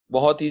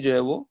 بہت ہی جو ہے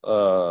وہ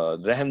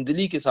رحم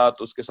دلی کے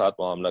ساتھ اس کے ساتھ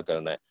معاملہ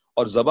کرنا ہے،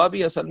 اور ذبح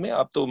بھی اصل میں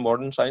اب تو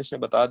ماڈرن سائنس نے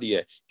بتا دیا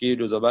ہے کہ یہ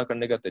جو ذبح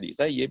کرنے کا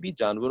طریقہ ہے یہ بھی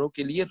جانوروں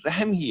کے لیے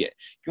رحم ہی ہے،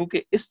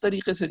 کیونکہ اس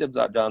طریقے سے جب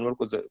جانور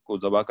کو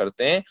ذبح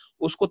کرتے ہیں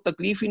اس کو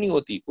تکلیف ہی نہیں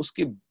ہوتی، اس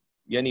کی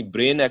یعنی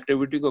برین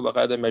ایکٹیویٹی کو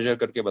باقاعدہ میجر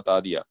کر کے بتا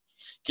دیا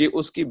کہ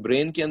اس کی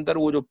برین کے اندر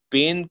وہ جو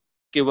پین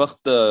کے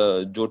وقت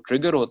جو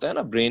ٹریگر ہوتا ہے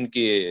نا برین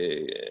کے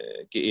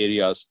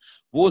ایریاز،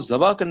 وہ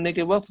ذبح کرنے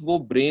کے وقت وہ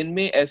برین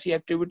میں ایسی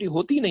ایکٹیویٹی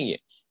ہوتی نہیں ہے،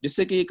 جس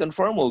سے کہ یہ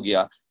کنفرم ہو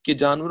گیا کہ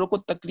جانور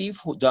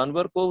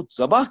کو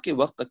ذبح کے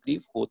وقت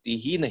تکلیف ہوتی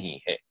ہی نہیں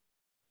ہے،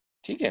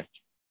 ٹھیک ہے،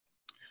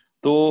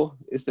 تو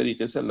اس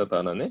طریقے سے اللہ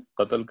تعالیٰ نے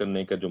قتل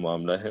کرنے کا جو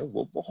معاملہ ہے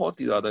وہ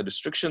بہت ہی زیادہ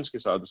ریسٹرکشنز کے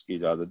ساتھ اس کی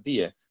اجازت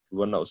دی ہے،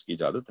 ورنہ اس کی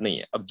اجازت نہیں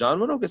ہے۔ اب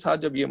جانوروں کے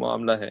ساتھ جب یہ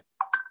معاملہ ہے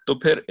تو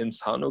پھر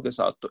انسانوں کے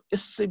ساتھ تو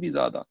اس سے بھی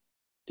زیادہ،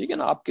 ٹھیک ہے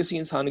نا. آپ کسی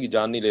انسان کی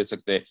جان نہیں لے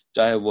سکتے،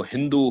 چاہے وہ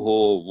ہندو ہو،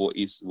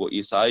 وہ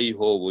عیسائی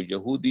ہو، وہ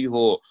یہودی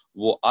ہو،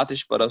 وہ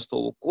آتش پرست ہو،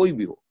 وہ کوئی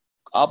بھی ہو،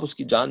 آپ اس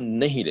کی جان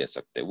نہیں لے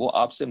سکتے، وہ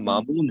آپ سے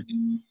معمول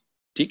ہے.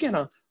 ٹھیک ہے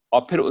نا.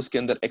 اور پھر اس کے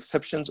اندر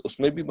ایکسیپشنز اس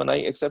میں بھی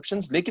بنائی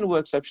ایکسیپشنز، لیکن وہ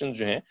ایکسیپشنز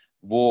جو ہیں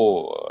وہ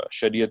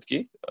شریعت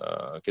کی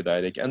کے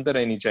دائرے کے اندر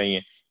رہنی چاہیے،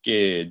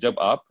 کہ جب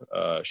آپ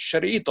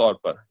شرعی طور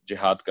پر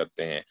جہاد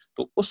کرتے ہیں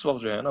تو اس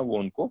وقت جو ہے نا وہ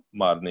ان کو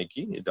مارنے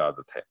کی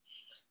اجازت ہے.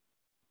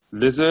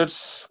 لیزرڈز،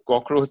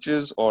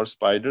 کاکروچز اور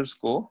اسپائڈرز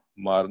کو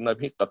مارنا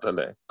بھی قتل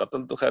ہے.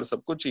 قتل تو خیر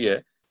سب کچھ ہی ہے،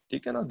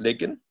 ٹھیک ہے نا،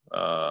 لیکن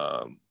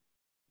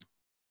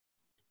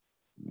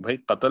بھائی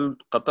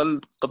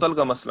قتل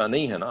کا مسئلہ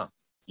نہیں ہے نا.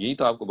 یہی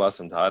تو آپ کو بات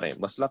سمجھا رہے ہیں،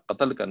 مسئلہ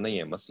قتل کا نہیں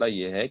ہے، مسئلہ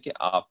یہ ہے کہ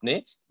آپ نے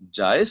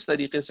جائز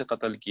طریقے سے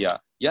قتل کیا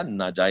یا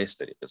ناجائز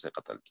طریقے سے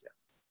قتل کیا.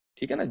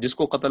 ٹھیک ہے نا. جس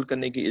کو قتل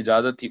کرنے کی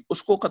اجازت تھی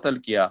اس کو قتل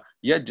کیا،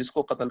 یا جس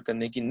کو قتل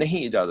کرنے کی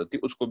نہیں اجازت تھی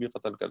اس کو بھی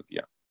قتل کر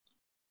دیا.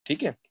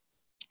 ٹھیک ہے.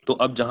 تو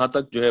اب جہاں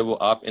تک جو ہے وہ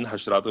آپ ان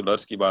حشرات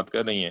الارض کی بات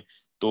کر رہی ہیں،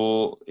 تو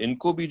ان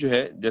کو بھی جو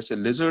ہے جیسے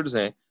لیزرڈز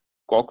ہیں،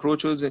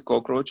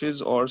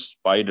 کاکروچز اور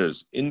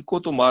اسپائڈرز، ان کو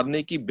تو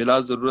مارنے کی بلا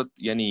ضرورت،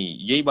 یعنی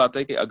یہی بات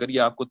ہے کہ اگر یہ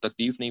آپ کو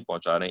تکلیف نہیں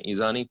پہنچا رہے ہیں،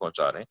 ایذا نہیں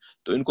پہنچا رہے ہیں،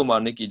 تو ان کو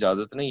مارنے کی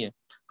اجازت نہیں ہے.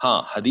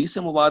 ہاں، حدیث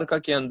مبارکہ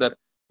کے اندر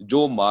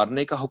جو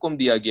مارنے کا حکم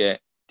دیا گیا ہے،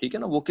 ٹھیک ہے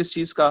نا، وہ کس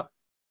چیز کا؟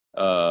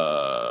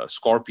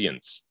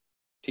 اسکارپینس،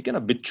 ٹھیک ہے نا،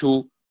 بچھو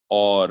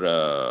اور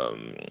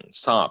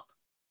سانپ.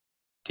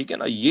 ٹھیک ہے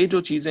نا. یہ جو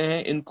چیزیں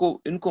ہیں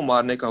ان کو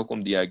مارنے کا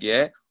حکم دیا گیا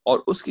ہے، اور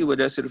اس کی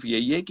وجہ صرف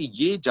یہی ہے کہ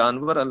یہ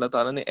جانور اللہ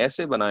تعالیٰ نے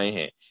ایسے بنائے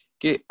ہیں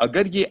کہ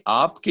اگر یہ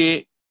آپ کے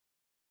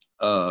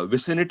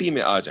ویسینٹی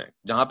میں آ جائیں،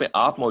 جہاں پہ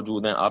آپ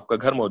موجود ہیں، آپ کا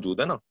گھر موجود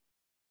ہے نا،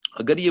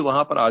 اگر یہ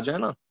وہاں پر آ جائے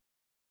نا،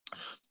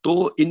 تو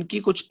ان کی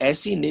کچھ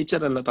ایسی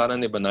نیچر اللہ تعالیٰ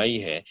نے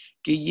بنائی ہے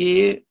کہ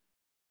یہ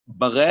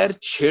بغیر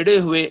چھیڑے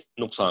ہوئے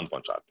نقصان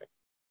پہنچاتے ہیں.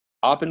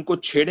 آپ ان کو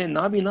چھیڑیں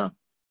نہ بھی نا،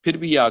 پھر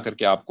بھی یہ آ کر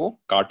کے آپ کو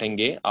کاٹیں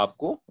گے، آپ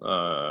کو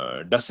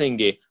ڈسیں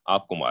گے،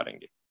 آپ کو ماریں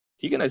گے.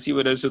 ٹھیک ہے نا. اسی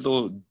وجہ سے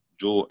تو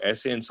جو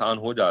ایسے انسان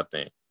ہو جاتے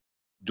ہیں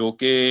جو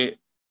کہ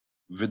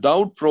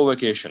وداؤٹ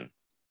پرووکیشن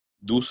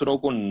دوسروں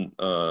کو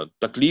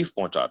تکلیف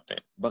پہنچاتے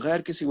ہیں،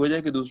 بغیر کسی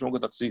وجہ کے دوسروں کو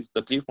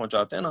تکلیف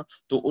پہنچاتے ہیں نا،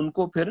 تو ان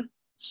کو پھر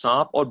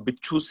سانپ اور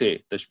بچھو سے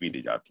تشبیہ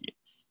دی جاتی ہے.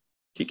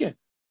 ٹھیک ہے.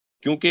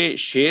 کیونکہ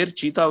شیر،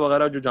 چیتا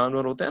وغیرہ جو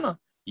جانور ہوتے ہیں نا،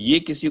 یہ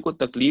کسی کو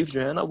تکلیف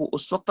جو ہے نا وہ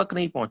اس وقت تک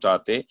نہیں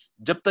پہنچاتے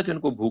جب تک ان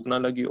کو بھوک نہ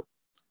لگی ہو.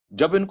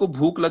 جب ان کو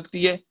بھوک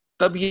لگتی ہے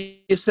تب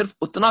یہ صرف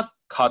اتنا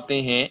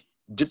کھاتے ہیں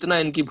جتنا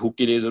ان کی بھوک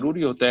کے لیے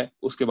ضروری ہوتا ہے،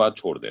 اس کے بعد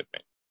چھوڑ دیتے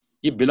ہیں.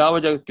 یہ بلا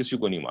وجہ کسی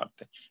کو نہیں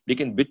مارتے.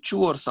 لیکن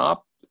بچھو اور سانپ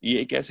یہ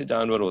ایک ایسے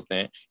جانور ہوتے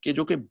ہیں کہ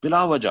جو کہ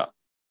بلا وجہ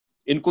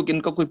ان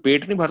کا کوئی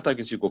پیٹ نہیں بھرتا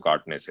کسی کو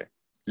کاٹنے سے،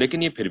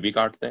 لیکن یہ پھر بھی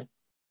کاٹتے ہیں.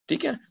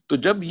 ٹھیک ہے. تو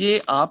جب یہ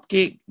آپ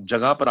کے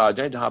جگہ پر آ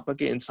جائیں جہاں پر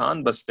کہ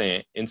انسان بستے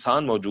ہیں،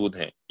 انسان موجود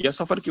ہیں، یا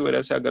سفر کی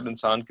وجہ سے اگر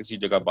انسان کسی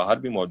جگہ باہر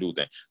بھی موجود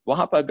ہیں،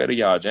 وہاں پر اگر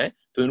یہ آ جائیں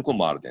تو ان کو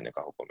مار دینے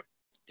کا حکم ہے.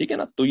 ٹھیک ہے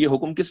نا. تو یہ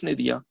حکم کس نے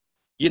دیا؟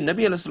 یہ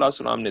نبی علیہ الصلوۃ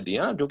والسلام نے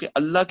دیا، جو کہ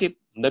اللہ کے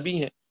نبی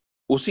ہیں.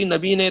 اسی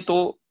نبی نے تو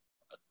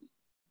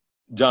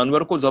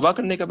جانور کو ذبح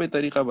کرنے کا بھی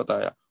طریقہ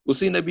بتایا.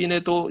 اسی نبی نے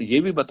تو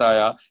یہ بھی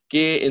بتایا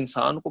کہ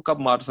انسان کو کب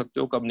مار سکتے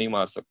ہو، کب نہیں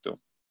مار سکتے ہو.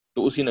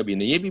 تو اسی نبی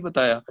نے یہ بھی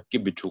بتایا کہ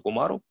بچھو کو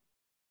مارو.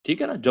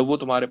 ٹھیک ہے نا. جب وہ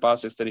تمہارے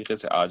پاس اس طریقے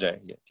سے آ جائیں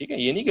گے، ٹھیک ہے،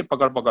 یہ نہیں کہ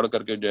پکڑ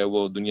کر کے جو ہے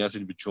وہ دنیا سے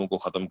بچھوؤں کو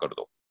ختم کر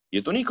دو.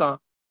 یہ تو نہیں کہا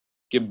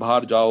کہ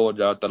باہر جاؤ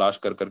اور تلاش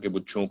کر کے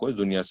بچھوؤں کو اس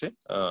دنیا سے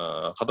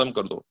ختم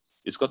کر دو.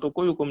 اس کا تو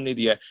کوئی حکم نہیں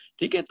دیا ہے.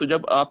 ٹھیک ہے. تو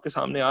جب آپ کے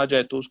سامنے آ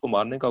جائے تو اس کو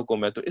مارنے کا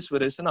حکم ہے. تو اس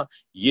وجہ سے نا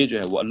یہ جو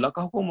ہے وہ اللہ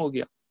کا حکم ہو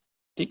گیا.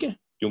 ٹھیک ہے.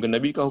 کیونکہ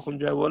نبی کا حکم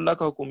جو ہے وہ اللہ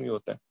کا حکم ہی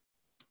ہوتا ہے.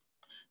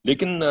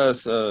 لیکن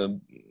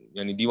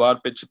یعنی دیوار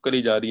پہ چھپ کر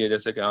ہی جا رہی ہے،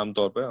 جیسے کہ عام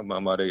طور پہ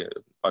ہمارے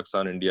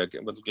پاکستان، انڈیا کے،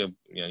 مطلب کہ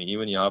یعنی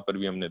ایون یہاں پر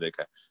بھی ہم نے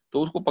دیکھا ہے.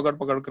 تو اس کو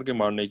پکڑ کر کے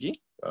مارنے کی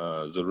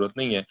ضرورت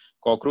نہیں ہے.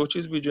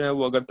 کاکروچز بھی جو ہیں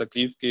وہ اگر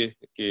تکلیف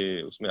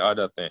کے اس میں آ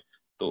جاتے ہیں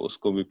تو اس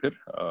کو بھی پھر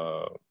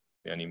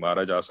یعنی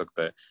مارا جا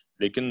سکتا ہے.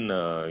 لیکن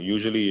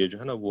یوزلی یہ جو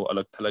ہے نا وہ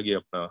الگ تھلگ ہی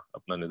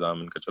اپنا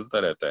نظام ان کا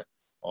چلتا رہتا ہے،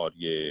 اور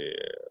یہ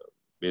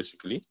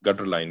بیسیکلی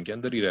گٹر لائن کے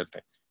اندر ہی رہتے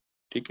ہیں.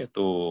 ٹھیک ہے.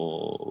 تو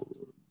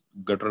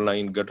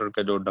گٹر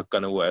کا جو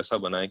ڈھکن ہے وہ ایسا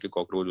بنا ہے کہ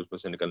کاکروچ اس میں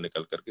سے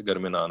نکل کر کے گھر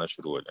میں نہ آنا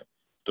شروع ہو جائے.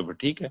 تو پھر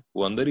ٹھیک ہے،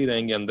 وہ اندر ہی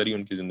رہیں گے، اندر ہی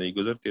ان کی زندگی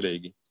گزرتی رہے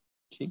گی.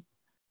 ٹھیک.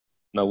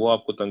 نہ وہ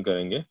آپ کو تنگ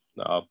کریں گے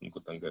نہ آپ ان کو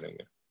تنگ کریں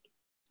گے.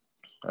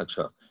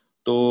 اچھا.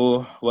 تو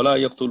ولا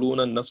یقتلون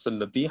النفس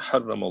التي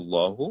حرم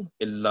الله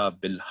الا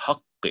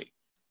بالحق.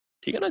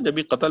 ٹھیک ہے نا. جب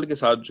یہ قتل کے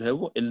ساتھ جو ہے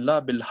وہ الا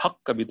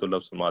بالحق کا بھی تو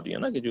لفظ فرما دیا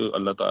نا، کہ جو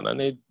اللہ تعالیٰ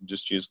نے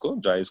جس چیز کو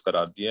جائز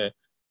قرار دیا ہے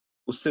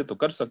اس سے تو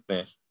کر سکتے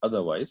ہیں،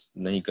 ادروائز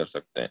نہیں کر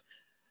سکتے ہیں.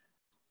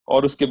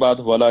 اور اس کے بعد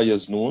ولا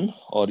یزنون،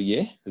 اور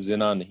یہ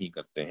زنا نہیں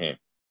کرتے ہیں.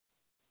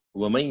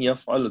 ومن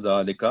یفعل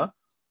ذلک،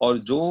 اور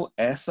جو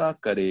ایسا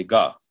کرے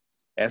گا،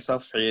 ایسا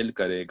فعل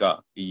کرے گا،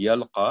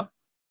 یلقا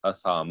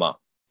اثاما،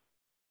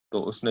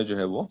 تو اس نے جو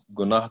ہے وہ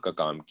گناہ کا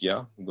کام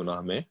کیا،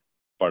 گناہ میں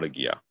پڑ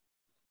گیا.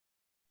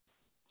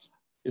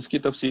 اس کی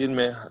تفسیر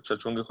میں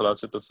چونکہ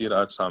خلاصہ تفسیر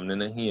آج سامنے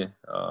نہیں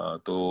ہے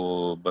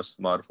تو بس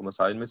معروف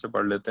مسائل میں سے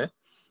پڑھ لیتے ہیں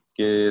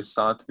کہ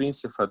 7ویں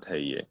صفت ہے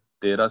یہ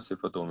 13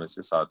 صفتوں میں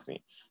سے 7ویں،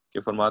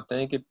 کہ فرماتے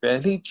ہیں کہ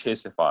پہلی 6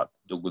 صفات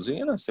جو گزری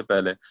ہیں نا اس سے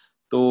پہلے،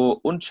 تو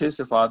ان 6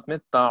 صفات میں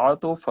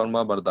طاعت و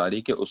فرما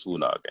برداری کے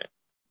اصول آ گئے.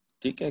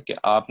 ٹھیک ہے، کہ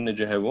آپ نے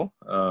جو ہے وہ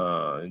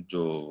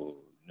جو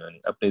یعنی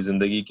اپنی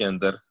زندگی کے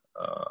اندر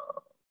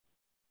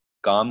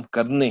کام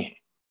کرنے ہیں،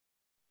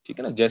 ٹھیک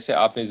ہے نا، جیسے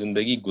آپ نے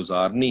زندگی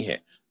گزارنی ہے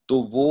تو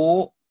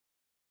وہ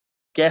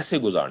کیسے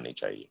گزارنی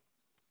چاہیے.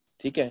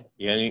 ٹھیک ہے،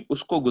 یعنی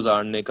اس کو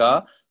گزارنے کا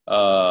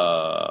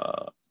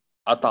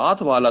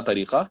اطاعت والا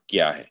طریقہ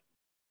کیا ہے.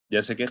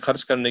 جیسے کہ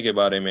خرچ کرنے کے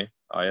بارے میں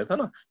آیا تھا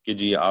نا کہ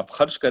جی آپ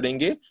خرچ کریں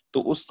گے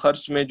تو اس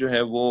خرچ میں جو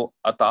ہے وہ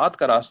اطاعت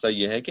کا راستہ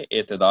یہ ہے کہ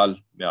اعتدال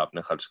میں آپ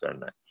نے خرچ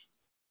کرنا ہے.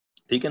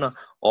 ٹھیک ہے نا،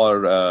 اور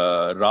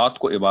رات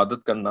کو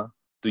عبادت کرنا،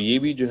 تو یہ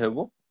بھی جو ہے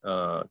وہ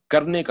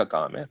کرنے کا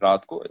کام ہے،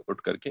 رات کو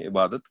اٹھ کر کے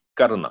عبادت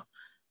کرنا.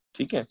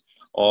 ٹھیک ہے،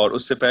 اور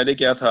اس سے پہلے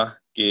کیا تھا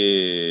کہ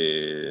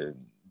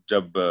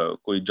جب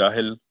کوئی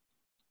جاہل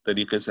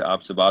طریقے سے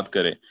آپ سے بات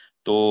کرے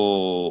تو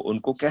ان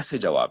کو کیسے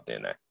جواب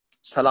دینا ہے،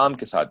 سلام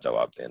کے ساتھ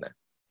جواب دینا ہے.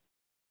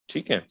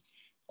 ٹھیک ہے،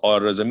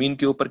 اور زمین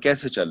کے اوپر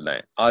کیسے چلنا ہے،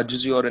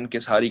 عاجزی اور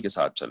انکساری کے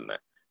ساتھ چلنا ہے.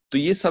 تو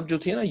یہ سب جو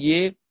تھے نا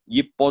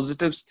یہ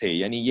پازیٹیوز تھے،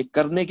 یعنی یہ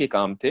کرنے کے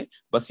کام تھے.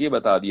 بس یہ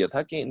بتا دیا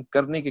تھا کہ ان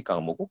کرنے کے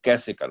کاموں کو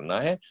کیسے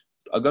کرنا ہے.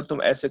 اگر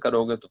تم ایسے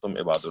کرو گے تو تم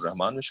عباد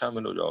الرحمان میں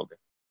شامل ہو جاؤ گے.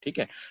 ٹھیک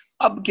ہے،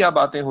 اب کیا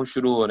باتیں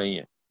شروع ہو رہی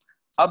ہیں؟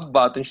 اب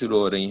باتیں شروع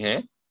ہو رہی ہیں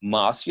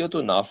معصیت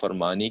و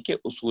نافرمانی کے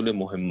اصول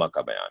مہمہ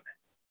کا بیان ہے.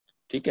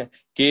 ٹھیک ہے،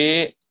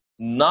 کہ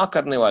نہ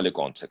کرنے والے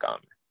کون سے کام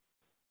ہیں.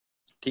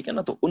 ٹھیک ہے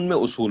نا، تو ان میں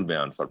اصول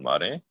بیان فرما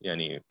رہے ہیں،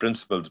 یعنی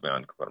پرنسپلز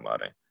بیان فرما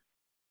رہے ہیں.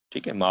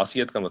 ٹھیک ہے،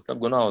 معصیت کا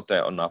مطلب گناہ ہوتا ہے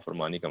اور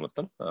نافرمانی کا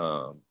مطلب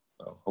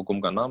حکم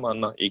کا نہ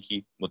ماننا. ایک ہی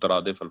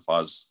مترادف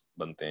الفاظ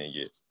بنتے ہیں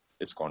یہ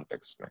اس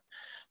کانٹیکسٹ میں.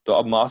 تو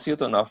اب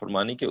معصیت و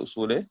نافرمانی کے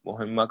اصول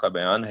مہمہ کا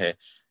بیان ہے،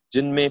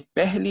 جن میں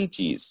پہلی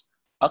چیز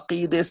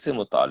عقیدے سے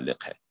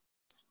متعلق ہے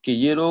کہ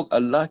یہ لوگ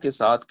اللہ کے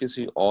ساتھ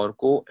کسی اور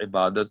کو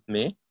عبادت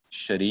میں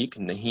شریک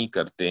نہیں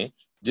کرتے،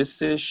 جس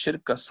سے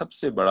شرک کا سب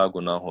سے بڑا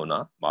گناہ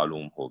ہونا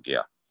معلوم ہو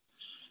گیا.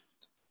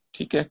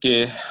 ٹھیک ہے،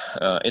 کہ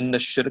ان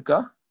الشرک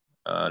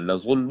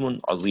لظلم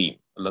عظیم،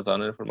 اللہ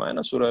تعالیٰ نے فرمایا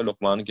نا سورہ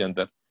لقمان کے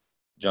اندر،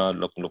 جہاں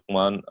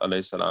لقمان علیہ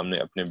السلام نے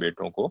اپنے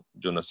بیٹوں کو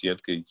جو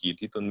نصیحت کی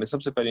تھی، تو ان میں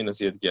سب سے پہلی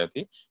نصیحت کیا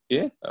تھی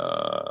کہ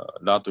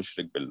لا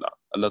تشرک باللہ،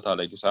 اللہ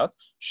تعالیٰ کے ساتھ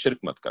شرک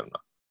مت کرنا.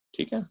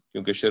 ٹھیک ہے،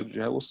 کیونکہ شرک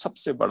جو ہے وہ سب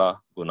سے بڑا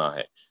گناہ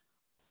ہے.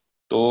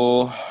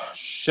 تو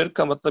شرک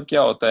کا مطلب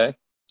کیا ہوتا ہے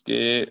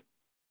کہ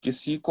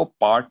کسی کو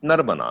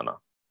پارٹنر بنانا.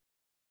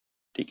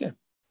 ٹھیک ہے،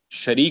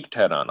 شریک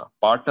ٹھہرانا،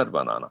 پارٹنر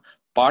بنانا.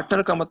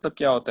 پارٹنر کا مطلب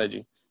کیا ہوتا ہے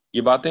جی؟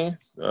 یہ باتیں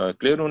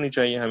کلیئر ہونی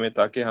چاہیے ہمیں،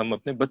 تاکہ ہم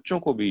اپنے بچوں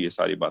کو بھی یہ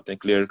ساری باتیں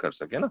کلیئر کر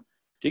سکیں نا.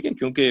 ٹھیک ہے،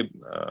 کیونکہ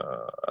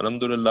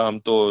الحمدللہ ہم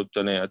تو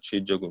چلیں اچھی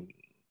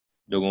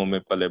جگہوں میں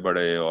پلے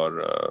بڑے اور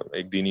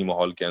ایک دینی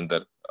ماحول کے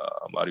اندر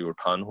ہماری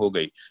اٹھان ہو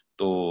گئی،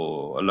 تو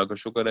اللہ کا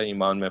شکر ہے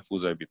ایمان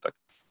محفوظ ہے ابھی تک.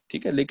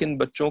 ٹھیک ہے، لیکن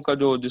بچوں کا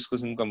جو جس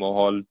قسم کا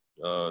ماحول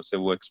سے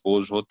وہ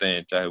ایکسپوز ہوتے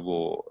ہیں، چاہے وہ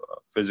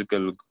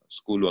فزیکل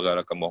اسکول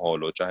وغیرہ کا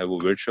ماحول ہو، چاہے وہ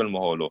ورچوئل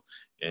ماحول ہو،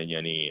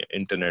 یعنی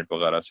انٹرنیٹ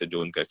وغیرہ سے جو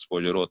ان کا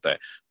ایکسپوجر ہوتا ہے،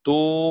 تو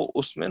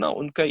اس میں نا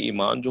ان کا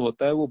ایمان جو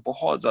ہوتا ہے وہ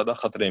بہت زیادہ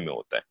خطرے میں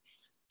ہوتا ہے.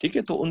 ٹھیک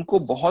ہے، تو ان کو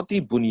بہت ہی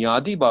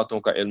بنیادی باتوں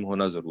کا علم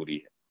ہونا ضروری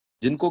ہے،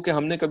 جن کو کہ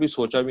ہم نے کبھی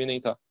سوچا بھی نہیں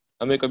تھا،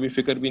 ہمیں کبھی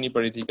فکر بھی نہیں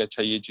پڑی تھی کہ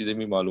اچھا یہ چیزیں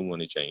بھی معلوم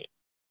ہونی چاہیے.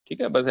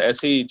 ٹھیک ہے، بس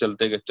ایسے ہی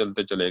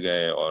چلتے چلے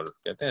گئے، اور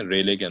کہتے ہیں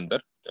ریلے کے اندر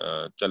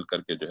چل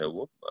کر کے جو ہے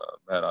وہ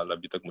بہرحال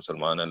ابھی تک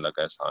مسلمان ہے، اللہ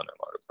کا احسان ہے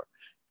ہمارے اوپر.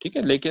 ٹھیک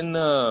ہے، لیکن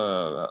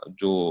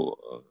جو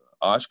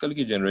آج کل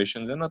کی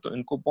جنریشن ہے نا، تو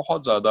ان کو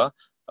بہت زیادہ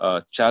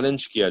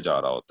چیلنج کیا جا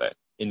رہا ہوتا ہے،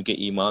 ان کے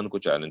ایمان کو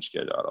چیلنج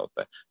کیا جا رہا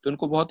ہوتا ہے. تو ان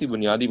کو بہت ہی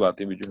بنیادی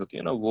باتیں بھی جو ہوتی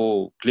ہیں نا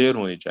وہ کلیئر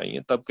ہونی چاہیے،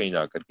 تب کہیں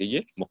جا کر کے یہ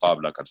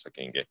مقابلہ کر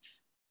سکیں گے،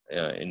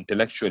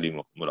 انٹلیکچولی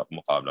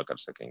مقابلہ کر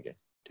سکیں گے.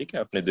 ٹھیک ہے،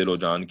 اپنے دل و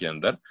جان کے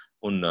اندر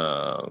ان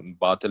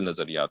باطل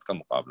نظریات کا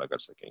مقابلہ کر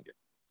سکیں گے.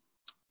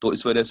 تو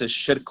اس وجہ سے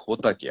شرک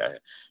ہوتا کیا ہے؟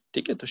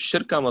 ٹھیک ہے، تو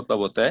شرک کا مطلب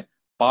ہوتا ہے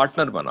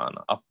پارٹنر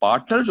بنانا. اب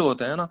پارٹنر جو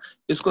ہوتا ہے نا،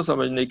 اس کو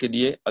سمجھنے کے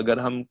لیے اگر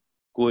ہم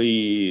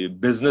کوئی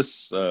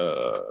بزنس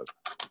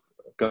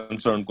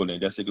کنسرن کو لیں،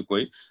 جیسے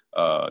کہ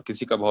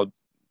کسی کا بہت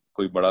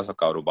کوئی بڑا سا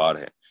کاروبار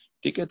ہے.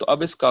 ٹھیک ہے، تو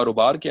اب اس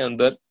کاروبار کے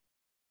اندر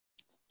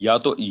یا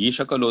تو یہ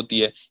شکل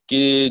ہوتی ہے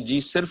کہ جی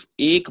صرف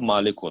ایک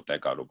مالک ہوتا ہے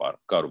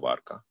کاروبار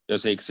کا،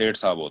 جیسے ایک سیٹھ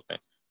صاحب ہوتے ہیں.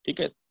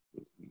 ٹھیک ہے،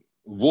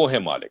 وہ ہے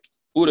مالک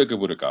پورے کے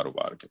پورے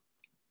کاروبار کے.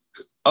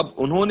 اب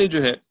انہوں نے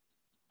جو ہے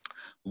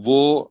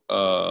وہ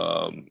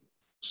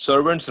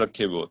سرونٹس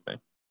رکھے ہوئے ہوتے ہیں،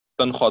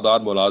 تنخواہ دار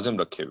ملازم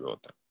رکھے ہوئے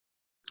ہوتے ہیں.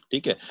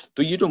 ٹھیک ہے،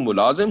 تو یہ جو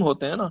ملازم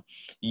ہوتے ہیں نا،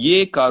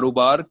 یہ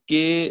کاروبار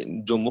کے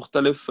جو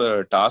مختلف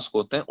ٹاسک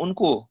ہوتے ہیں ان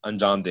کو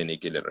انجام دینے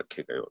کے لیے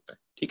رکھے گئے ہوتے ہیں.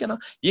 ٹھیک ہے نا،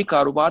 یہ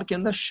کاروبار کے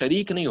اندر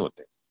شریک نہیں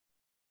ہوتے.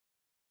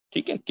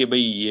 ٹھیک ہے، کہ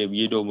بھئی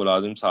یہ جو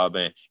ملازم صاحب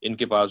ہیں ان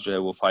کے پاس جو ہے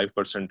وہ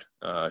 5%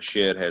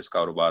 شیئر ہے اس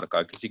کاروبار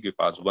کا، کسی کے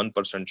پاس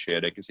 1%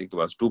 شیئر ہے، کسی کے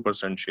پاس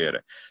 2% شیئر ہے.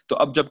 تو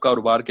اب جب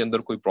کاروبار کے اندر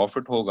کوئی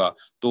پروفٹ ہوگا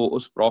تو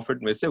اس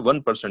پروفٹ میں سے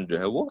 1% جو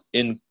ہے وہ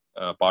ان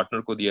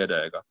پارٹنر کو دیا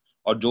جائے گا،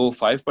 اور جو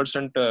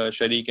 5%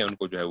 شریک ہے ان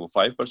کو جو ہے وہ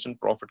 5%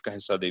 پروفٹ کا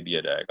حصہ دے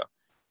دیا جائے گا.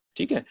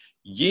 ٹھیک ہے،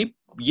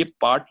 یہ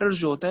پارٹنرز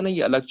جو ہوتے ہیں نا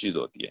یہ الگ چیز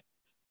ہوتی ہے.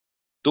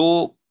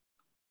 تو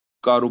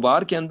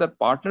کاروبار کے اندر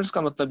پارٹنرز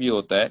کا مطلب یہ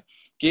ہوتا ہے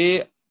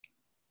کہ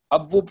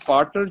اب وہ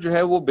پارٹنر جو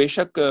ہے وہ بے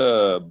شک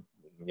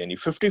یعنی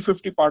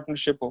 50-50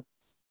 پارٹنرشپ ہو،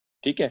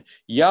 ٹھیک ہے،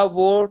 یا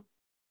وہ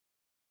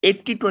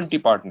 80-20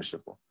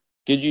 پارٹنرشپ ہو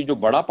کہ جی جو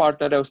بڑا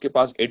پارٹنر ہے اس کے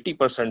پاس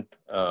 80%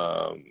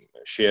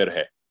 شیئر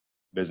ہے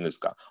بزنس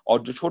کا، اور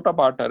جو چھوٹا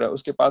پارٹنر ہے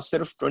اس کے پاس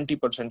صرف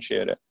 20%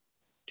 شیئر ہے،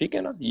 ٹھیک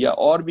ہے نا، یا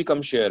اور بھی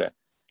کم شیئر ہے.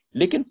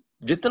 لیکن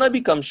جتنا بھی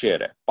کم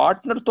شیئر ہے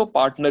پارٹنر تو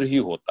پارٹنر ہی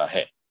ہوتا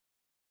ہے.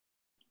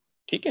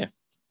 ٹھیک ہے،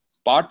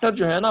 پارٹنر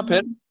جو ہے نا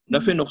پھر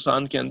نفع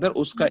نقصان کے اندر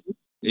اس کا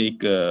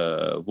ایک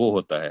وہ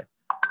ہوتا ہے،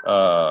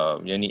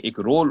 یعنی ایک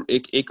رول،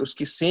 ایک اس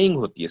کی سینگ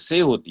ہوتی ہے،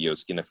 سے ہوتی ہے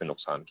اس کی نفع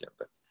نقصان کے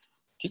اندر.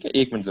 ٹھیک ہے،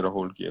 1 منٹ ذرا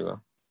ہولڈ کیے گا.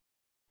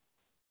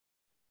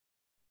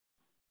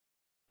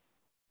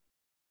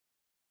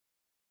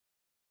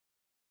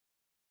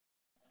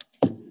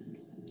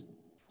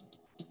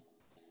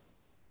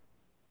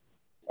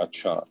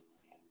 اچھا،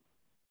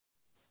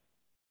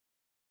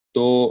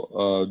 تو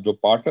جو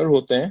پارٹنر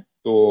ہوتے ہیں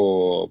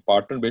تو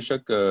پارٹنر بے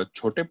شک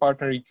چھوٹے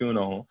پارٹنر ہی کیوں نہ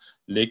ہوں،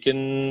 لیکن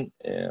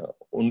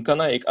ان کا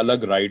نا ایک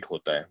الگ رائٹ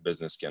ہوتا ہے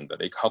بزنس کے اندر،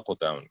 ایک حق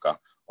ہوتا ہے ان کا،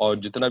 اور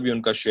جتنا بھی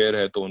ان کا شیئر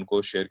ہے تو ان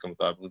کو شیئر کے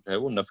مطابق جو ہے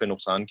وہ نفع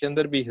نقصان کے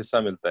اندر بھی حصہ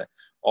ملتا ہے.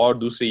 اور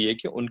دوسری یہ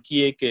کہ ان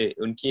کی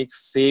ایک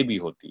سے بھی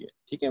ہوتی ہے.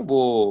 ٹھیک ہے،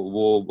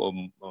 وہ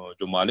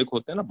جو مالک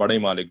ہوتے ہیں نا، بڑے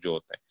مالک جو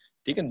ہوتے ہیں،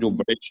 ٹھیک ہے، جو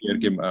بڑے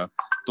شیئر کے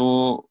تو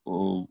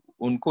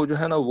ان کو جو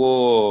ہے نا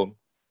وہ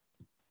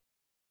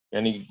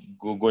یعنی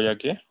گویا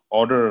کے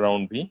آرڈر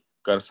اراؤنڈ بھی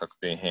کر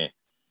سکتے ہیں.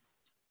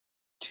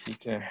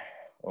 ٹھیک ہے،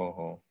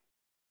 اوہو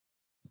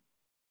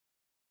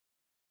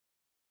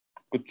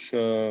کچھ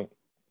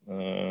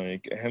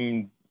ایک اہم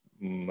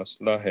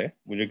مسئلہ ہے،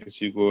 مجھے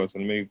کسی کو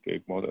اصل میں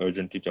ایک بہت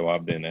ارجنٹلی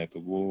جواب دینا ہے،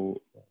 تو وہ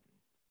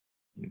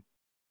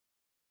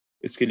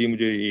اس کے لیے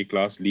مجھے یہ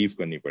کلاس لیو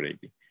کرنی پڑے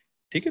گی.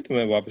 ٹھیک ہے، تو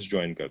میں واپس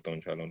جوائن کرتا ہوں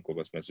انشاءاللہ ان کو،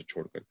 بس میسج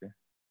چھوڑ کر کے.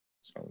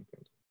 السلام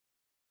علیکم.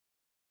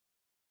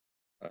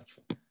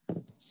 اچھا،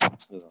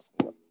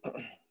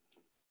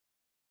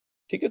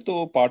 ٹھیک ہے،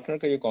 تو پارٹنر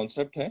کا یہ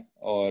کانسیپٹ ہے،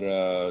 اور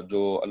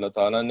جو اللہ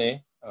تعالیٰ نے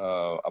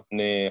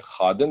اپنے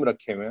خادم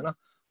رکھے ہوئے ہیں نا،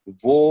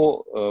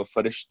 وہ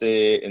فرشتے،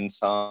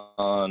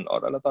 انسان،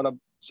 اور اللہ تعالیٰ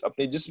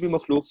اپنے جس بھی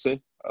مخلوق سے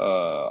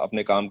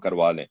اپنے کام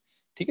کروا لیں.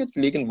 ٹھیک ہے،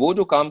 لیکن وہ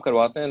جو کام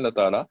کرواتے ہیں اللہ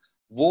تعالیٰ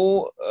وہ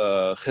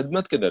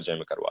خدمت کے درجے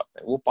میں کرواتے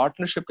ہیں، وہ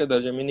پارٹنرشپ کے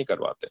درجے میں نہیں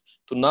کرواتے.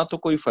 تو نہ تو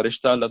کوئی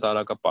فرشتہ اللہ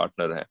تعالیٰ کا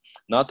پارٹنر ہے،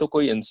 نہ تو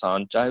کوئی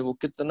انسان، چاہے وہ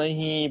کتنا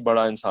ہی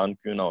بڑا انسان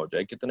کیوں نہ ہو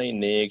جائے، کتنا ہی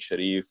نیک،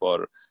 شریف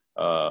اور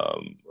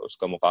اس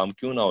کا مقام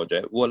کیوں نہ ہو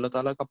جائے، وہ اللہ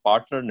تعالیٰ کا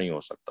پارٹنر نہیں ہو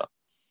سکتا.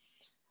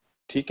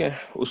 ٹھیک ہے،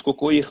 اس کو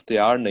کوئی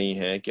اختیار نہیں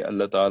ہے کہ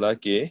اللہ تعالیٰ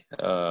کے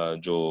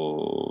جو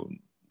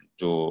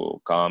جو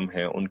کام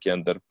ہیں ان کے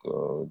اندر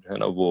جو ہے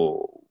نا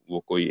وہ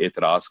کوئی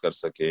اعتراض کر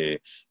سکے،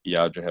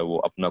 یا جو ہے وہ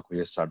اپنا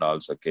کوئی حصہ ڈال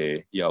سکے،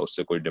 یا اس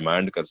سے کوئی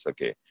ڈیمانڈ کر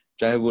سکے،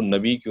 چاہے وہ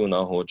نبی کیوں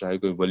نہ ہو، چاہے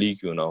کوئی ولی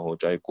کیوں نہ ہو،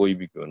 چاہے کوئی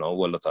بھی کیوں نہ ہو،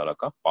 وہ اللہ تعالیٰ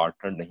کا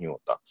پارٹنر نہیں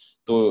ہوتا.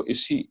 تو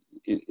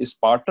اس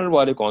پارٹنر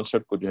والے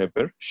کانسیپٹ کو جو ہے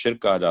پھر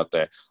شرک کہا جاتا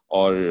ہے،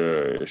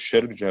 اور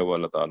شرک جو ہے وہ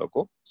اللہ تعالیٰ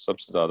کو سب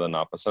سے زیادہ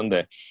ناپسند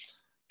ہے،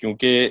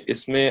 کیونکہ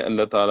اس میں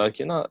اللہ تعالیٰ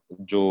کی نا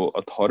جو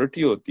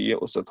اتھارٹی ہوتی ہے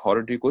اس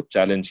اتھارٹی کو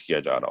چیلنج کیا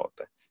جا رہا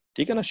ہوتا ہے.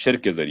 ٹھیک ہے نا،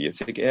 شرک کے ذریعے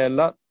سے کہ اے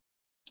اللہ،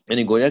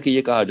 یعنی گویا کہ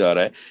یہ کہا جا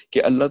رہا ہے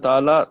کہ اللہ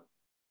تعالیٰ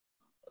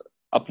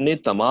اپنے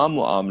تمام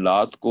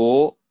معاملات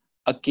کو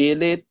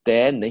اکیلے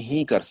طے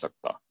نہیں کر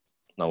سکتا،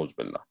 نعوذ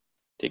باللہ.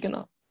 ٹھیک ہے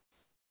نا،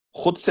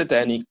 خود سے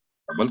طے نہیں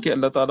کرتا، بلکہ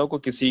اللہ تعالیٰ کو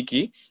کسی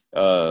کی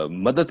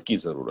مدد کی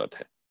ضرورت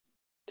ہے.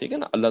 ٹھیک ہے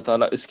نا، اللہ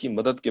تعالیٰ اس کی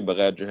مدد کے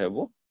بغیر جو ہے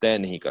وہ طے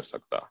نہیں کر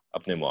سکتا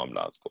اپنے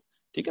معاملات کو.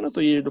 ٹھیک ہے نا،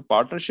 تو یہ جو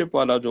پارٹنرشپ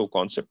والا جو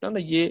کانسیپٹ ہے نا،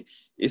 یہ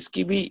اس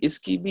کی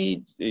بھی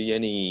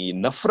یعنی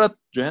نفرت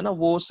جو ہے نا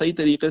وہ صحیح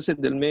طریقے سے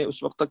دل میں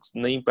اس وقت تک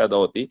نہیں پیدا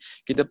ہوتی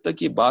کہ جب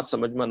تک یہ بات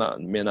سمجھ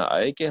میں نہ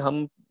آئے کہ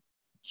ہم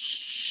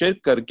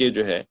شرک کر کے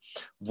جو ہے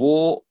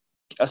وہ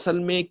اصل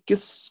میں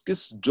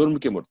کس جرم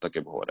کے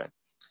مرتکب ہو رہے ہیں.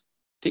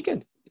 ٹھیک ہے،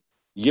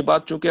 یہ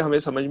بات چونکہ ہمیں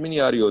سمجھ میں نہیں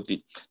آ رہی ہوتی،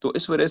 تو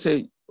اس وجہ سے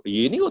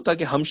یہ نہیں ہوتا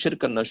کہ ہم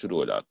شرک کرنا شروع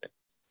ہو جاتے ہیں.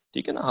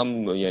 ٹھیک ہے نا،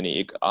 ہم یعنی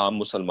ایک عام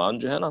مسلمان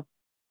جو ہے نا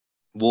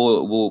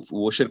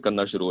وہ شرک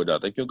کرنا شروع ہو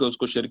جاتا ہے، کیونکہ اس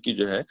کو شرک کی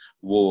جو ہے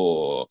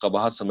وہ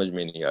قباحت سمجھ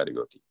میں نہیں آ رہی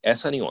ہوتی.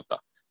 ایسا نہیں ہوتا.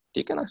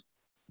 ٹھیک ہے نا،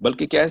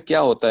 بلکہ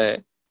کیا ہوتا ہے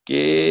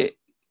کہ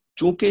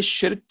چونکہ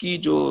شرک کی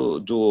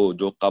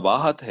جو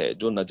قباحت ہے،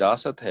 جو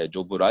نجاست ہے،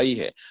 جو برائی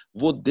ہے،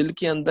 وہ دل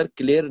کے اندر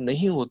کلیئر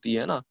نہیں ہوتی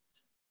ہے نا،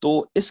 تو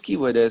اس کی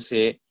وجہ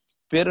سے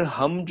پھر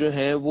ہم جو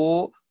ہیں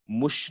وہ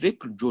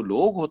مشرک جو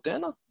لوگ ہوتے ہیں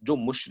نا، جو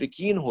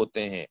مشرکین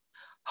ہوتے ہیں،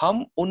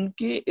 ہم ان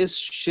کے اس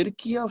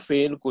شرکیہ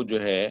فعل کو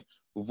جو ہے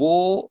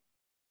وہ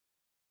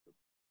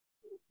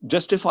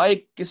جسٹیفائی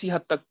کسی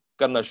حد تک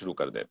کرنا شروع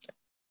کر دیتے ہیں.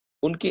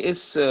 ان کے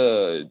اس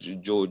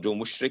جو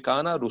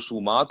مشرکانہ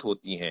رسومات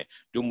ہوتی ہیں،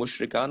 جو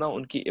مشرکانہ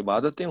ان کی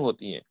عبادتیں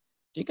ہوتی ہیں،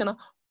 ٹھیک ہے نا،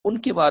 ان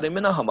کے بارے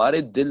میں نا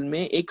ہمارے دل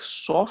میں ایک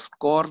سافٹ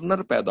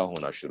کارنر پیدا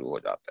ہونا شروع ہو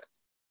جاتا ہے.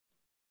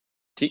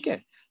 ٹھیک ہے،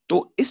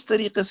 تو اس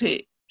طریقے سے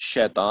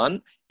شیطان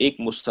ایک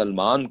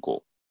مسلمان کو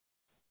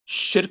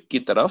شرک کی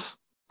طرف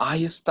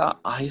آہستہ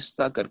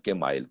آہستہ کر کے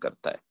مائل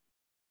کرتا ہے.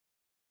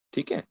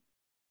 ٹھیک ہے،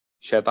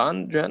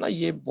 شیطان جو ہے نا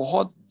یہ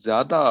بہت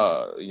زیادہ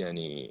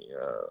یعنی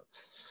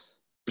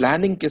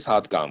پلاننگ کے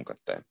ساتھ کام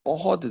کرتا ہے،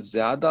 بہت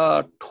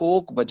زیادہ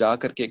ٹھوک بجا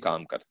کر کے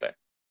کام کرتا ہے.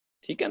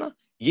 ٹھیک ہے نا،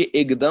 یہ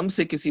ایک دم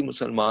سے کسی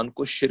مسلمان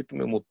کو شرک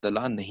میں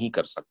مبتلا نہیں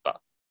کر سکتا،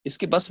 اس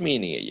کے بس میں ہی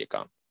نہیں ہے یہ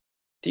کام.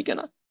 ٹھیک ہے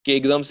نا، کہ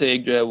ایک دم سے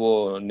ایک جو ہے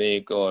وہ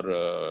نیک اور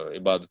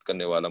عبادت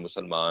کرنے والا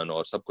مسلمان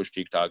اور سب کچھ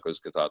ٹھیک ٹھاک ہے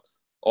اس کے ساتھ،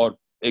 اور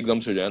ایک دم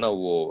سے جو ہے نا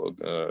وہ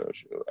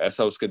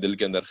ایسا اس کے دل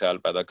کے اندر خیال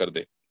پیدا کر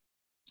دے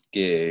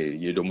کہ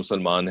یہ جو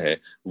مسلمان ہے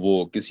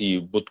وہ کسی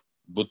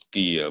بت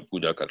کی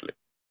پوجا کر لے.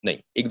 نہیں،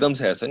 ایک دم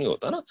سے ایسا نہیں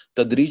ہوتا نا،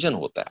 تدریجن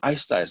ہوتا ہے،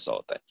 آہستہ آہستہ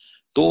ہوتا ہے.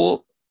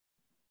 تو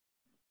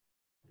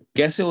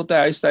کیسے ہوتا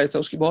ہے آہستہ آہستہ؟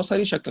 اس کی بہت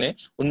ساری شکلیں،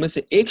 ان میں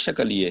سے ایک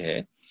شکل یہ ہے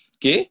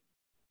کہ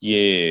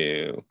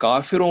یہ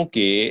کافروں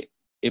کے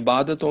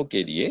عبادتوں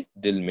کے لیے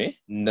دل میں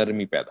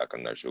نرمی پیدا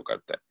کرنا شروع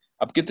کرتا ہے.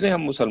 اب کتنے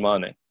ہم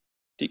مسلمان ہیں،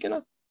 ٹھیک ہے نا،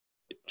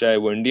 چاہے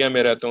وہ انڈیا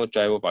میں رہتے ہوں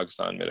چاہے وہ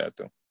پاکستان میں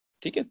رہتے ہوں،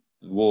 ٹھیک ہے،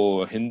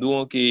 وہ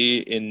ہندوؤں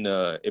کی ان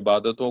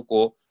عبادتوں کو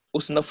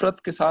اس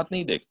نفرت کے ساتھ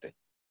نہیں دیکھتے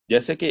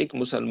جیسے کہ ایک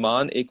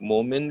مسلمان ایک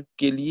مومن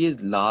کے لیے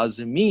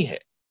لازمی ہے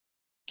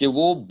کہ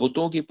وہ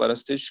بتوں کی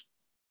پرستش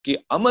کے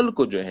عمل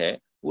کو جو ہے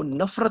وہ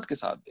نفرت کے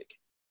ساتھ دیکھے.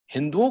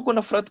 ہندوؤں کو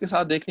نفرت کے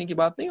ساتھ دیکھنے کی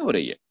بات نہیں ہو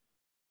رہی ہے،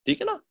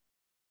 ٹھیک ہے نا.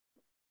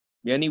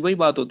 یعنی وہی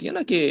بات ہوتی ہے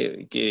نا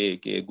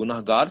کہ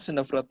گناہ گار سے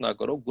نفرت نہ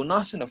کرو،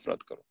 گناہ سے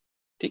نفرت کرو.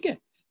 ٹھیک ہے،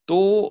 تو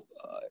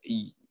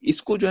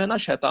اس کو جو ہے نا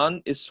شیطان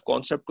اس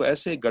کانسیپٹ کو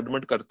ایسے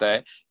گڈمٹ کرتا ہے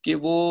کہ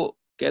وہ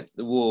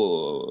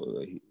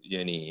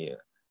یعنی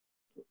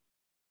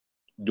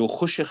جو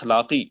خوش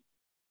اخلاقی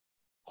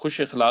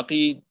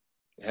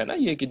ہے نا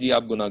یہ کہ جی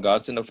آپ گناہ گار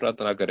سے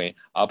نفرت نہ کریں،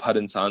 آپ ہر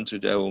انسان سے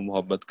جو ہے وہ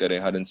محبت کریں،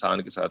 ہر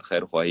انسان کے ساتھ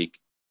خیر خواہی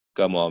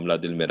کا معاملہ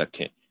دل میں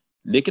رکھیں.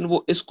 لیکن وہ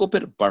اس کو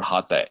پھر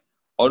بڑھاتا ہے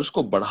اور اس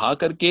کو بڑھا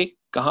کر کے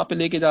کہاں پہ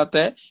لے کے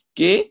جاتا ہے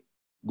کہ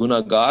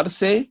گناہ گار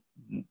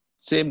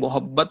سے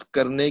محبت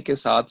کرنے کے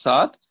ساتھ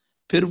ساتھ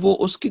پھر وہ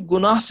اس کی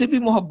گناہ سے بھی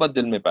محبت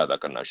دل میں پیدا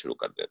کرنا شروع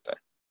کر دیتا ہے.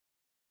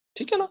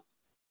 ٹھیک ہے نا،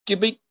 کہ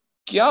بھئی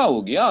کیا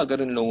ہو گیا اگر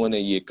ان لوگوں نے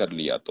یہ کر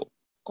لیا تو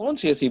کون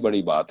سی ایسی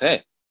بڑی بات ہے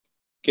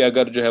کہ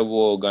اگر جو ہے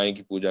وہ گائے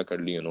کی پوجا کر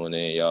لی انہوں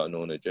نے، یا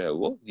انہوں نے جو ہے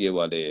وہ یہ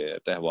والے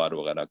تہوار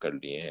وغیرہ کر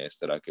لیے ہیں، اس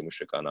طرح کے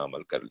مشرکانہ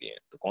عمل کر لیے ہیں،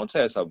 تو کون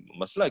سا ایسا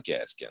مسئلہ کیا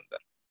ہے اس کے اندر.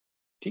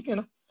 ٹھیک ہے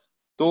نا،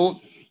 تو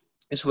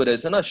اس وجہ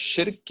سے نا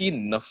شرک کی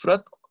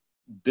نفرت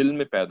دل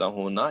میں پیدا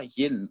ہونا،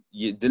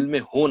 یہ دل میں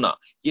ہونا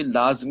یہ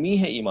لازمی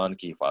ہے ایمان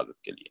کی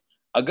حفاظت کے لیے.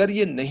 اگر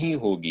یہ نہیں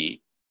ہوگی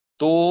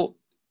تو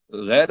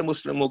غیر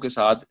مسلموں کے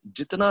ساتھ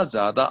جتنا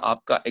زیادہ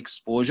آپ کا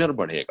ایکسپوجر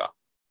بڑھے گا،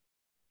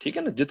 ٹھیک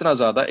ہے نا، جتنا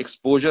زیادہ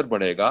ایکسپوجر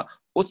بڑھے گا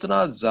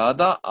اتنا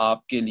زیادہ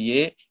آپ کے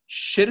لیے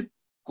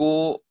شرک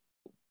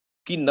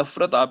کی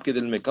نفرت آپ کے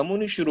دل میں کم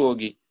ہونی شروع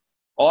ہوگی،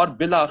 اور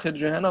بالآخر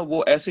جو ہے نا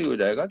وہ ایسے ہی ہو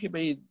جائے گا کہ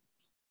بھئی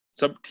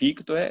سب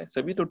ٹھیک تو ہے،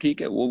 سبھی تو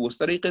ٹھیک ہے، وہ اس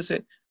طریقے سے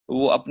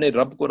وہ اپنے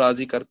رب کو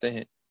راضی کرتے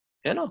ہیں،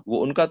 ہے نا،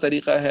 وہ ان کا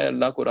طریقہ ہے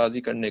اللہ کو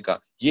راضی کرنے کا،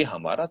 یہ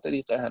ہمارا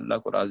طریقہ ہے اللہ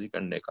کو راضی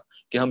کرنے کا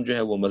کہ ہم جو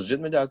ہے وہ مسجد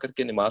میں جا کر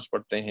کے نماز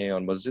پڑھتے ہیں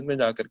اور مسجد میں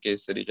جا کر کے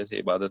اس طریقے سے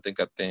عبادتیں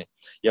کرتے ہیں،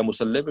 یا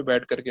مصلی پہ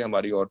بیٹھ کر کے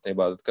ہماری عورتیں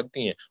عبادت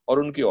کرتی ہیں اور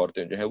ان کی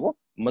عورتیں جو ہے وہ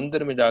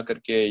مندر میں جا کر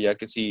کے یا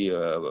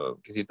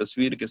کسی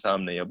تصویر کے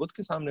سامنے یا بت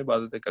کے سامنے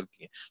عبادتیں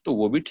کرتی ہیں، تو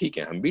وہ بھی ٹھیک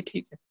ہے، ہم بھی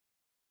ٹھیک ہے.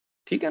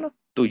 ٹھیک ہے نا،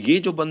 تو یہ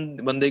جو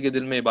بندے کے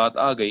دل میں بات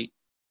آ گئی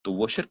تو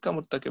وہ شرک کا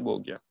مرتکب ہو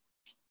گیا.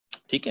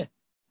 ٹھیک ہے،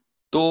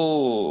 تو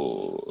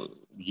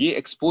یہ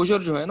ایکسپوجر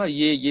جو ہے نا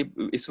یہ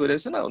اس وجہ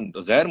سے نا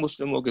غیر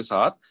مسلموں کے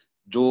ساتھ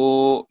جو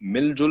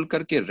مل جل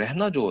کر کے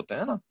رہنا جو ہوتا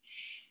ہے نا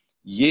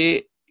یہ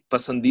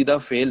پسندیدہ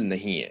فعل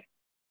نہیں ہے.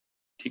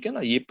 ٹھیک ہے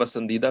نا، یہ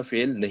پسندیدہ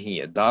فعل نہیں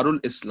ہے.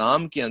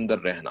 دارالاسلام کے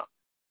اندر رہنا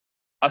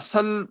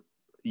اصل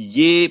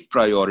یہ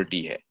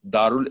پرائیورٹی ہے،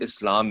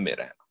 دارالاسلام میں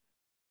رہنا.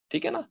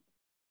 ٹھیک ہے نا،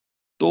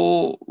 تو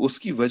اس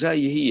کی وجہ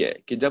یہی ہے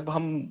کہ جب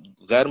ہم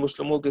غیر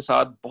مسلموں کے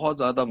ساتھ بہت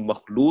زیادہ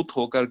مخلوط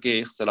ہو کر کے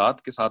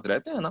اختلاط کے ساتھ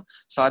رہتے ہیں نا،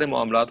 سارے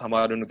معاملات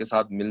ہمارے ان کے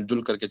ساتھ مل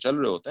جل کر کے چل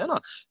رہے ہوتے ہیں نا،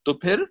 تو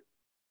پھر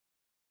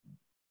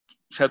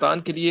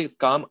شیطان کے لیے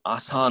کام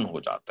آسان ہو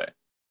جاتا ہے.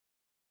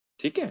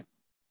 ٹھیک ہے،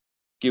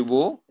 کہ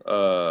وہ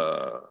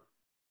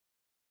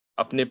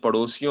اپنے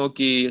پڑوسیوں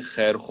کی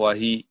خیر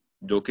خواہی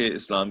جو کہ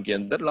اسلام کے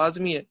اندر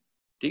لازمی ہے،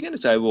 ٹھیک ہے نا،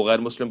 چاہے وہ غیر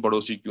مسلم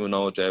پڑوسی کیوں نہ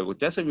ہو، چاہے وہ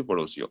جیسے بھی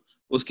پڑوسی ہو،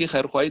 اس کی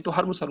خیر خواہی تو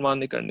ہر مسلمان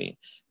نے کرنی ہے.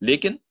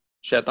 لیکن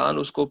شیطان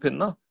اس کو پھر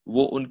نا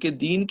وہ ان کے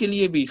دین کے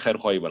لیے بھی خیر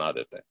خواہی بنا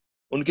دیتا ہے،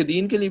 ان کے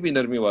دین کے لیے بھی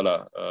نرمی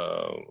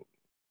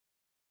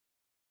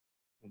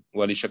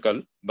والی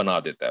شکل بنا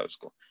دیتا ہے اس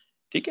کو.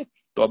 ٹھیک ہے،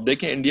 تو اب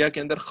دیکھیں انڈیا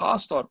کے اندر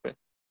خاص طور پہ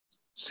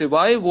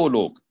سوائے وہ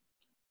لوگ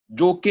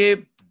جو کہ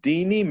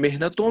دینی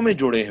محنتوں میں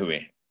جڑے ہوئے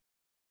ہیں،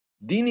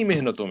 دینی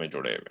محنتوں میں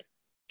جڑے ہوئے،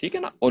 ٹھیک ہے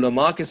نا،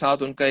 علماء کے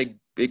ساتھ ان کا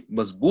ایک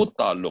مضبوط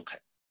تعلق ہے،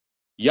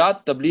 یا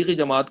تبلیغی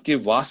جماعت کے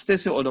واسطے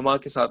سے علماء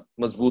کے ساتھ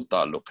مضبوط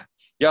تعلق ہے،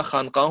 یا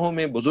خانقاہوں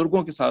میں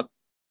بزرگوں کے ساتھ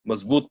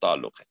مضبوط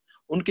تعلق ہے.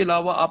 ان کے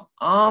علاوہ آپ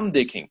عام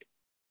دیکھیں گے،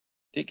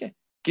 ٹھیک ہے،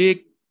 کہ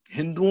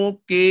ہندوؤں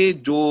کے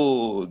جو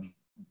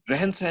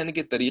رہن سہن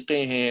کے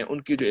طریقے ہیں،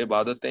 ان کی جو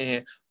عبادتیں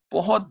ہیں،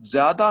 بہت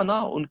زیادہ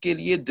نا ان کے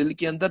لیے دل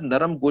کے اندر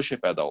نرم گوشے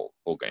پیدا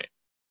ہو گئے.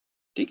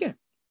 ٹھیک ہے,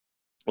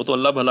 وہ تو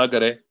اللہ بھلا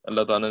کرے,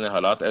 اللہ تعالیٰ نے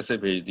حالات ایسے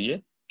بھیج دیے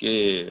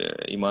کہ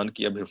ایمان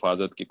کی اب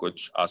حفاظت کے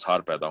کچھ آثار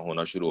پیدا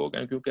ہونا شروع ہو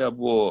گئے, کیونکہ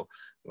اب وہ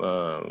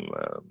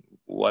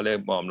والے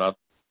معاملات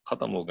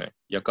ختم ہو گئے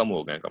یا کم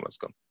ہو گئے کم از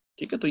کم.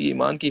 ٹھیک ہے, تو یہ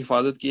ایمان کی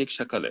حفاظت کی ایک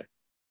شکل ہے.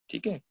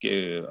 ٹھیک ہے,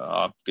 کہ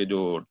آپ کے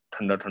جو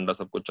ٹھنڈا ٹھنڈا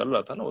سب کچھ چل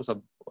رہا تھا نا, وہ سب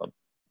اب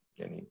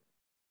یعنی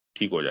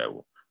ٹھیک ہو جائے,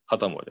 وہ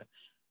ختم ہو جائے.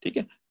 ٹھیک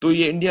ہے, تو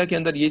یہ انڈیا کے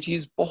اندر یہ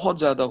چیز بہت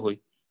زیادہ ہوئی.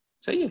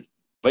 صحیح ہے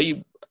بھائی,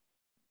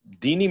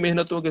 دینی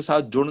محنتوں کے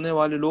ساتھ جڑنے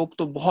والے لوگ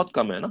تو بہت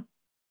کم ہیں نا.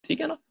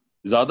 ٹھیک ہے نا,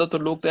 زیادہ تر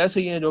لوگ تو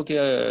ایسے ہی ہیں جو کہ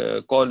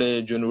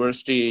کالج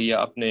یونیورسٹی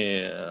یا اپنے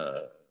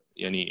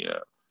یعنی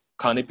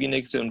کھانے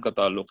پینے سے ان کا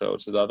تعلق ہے, اور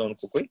سے زیادہ ان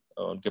کو کوئی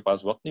ان کے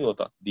پاس وقت نہیں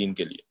ہوتا دین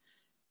کے لیے.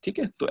 ٹھیک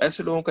ہے, تو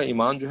ایسے لوگوں کا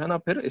ایمان جو ہے نا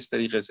پھر اس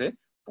طریقے سے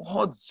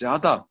بہت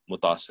زیادہ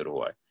متاثر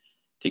ہوا ہے.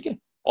 ٹھیک ہے,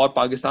 اور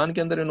پاکستان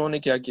کے اندر انہوں نے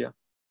کیا کیا.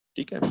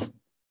 ٹھیک ہے,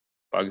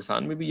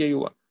 پاکستان میں بھی یہی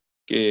ہوا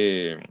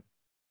کہ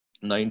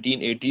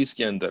 1980s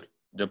کے اندر,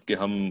 جبکہ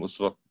ہم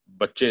اس وقت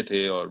بچے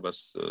تھے اور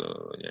بس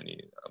یعنی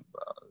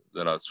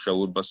ذرا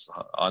شعور بس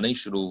آنا ہی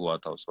شروع ہوا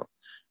تھا اس وقت.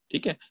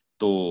 ٹھیک ہے,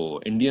 تو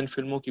انڈین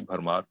فلموں کی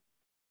بھرمار.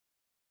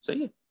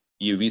 صحیح ہے,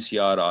 یہ وی سی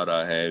آر آ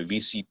رہا ہے,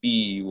 وی سی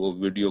پی, وہ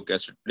ویڈیو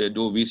کیسٹ پلے,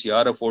 جو وی سی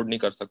آر افورڈ نہیں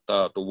کر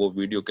سکتا تو وہ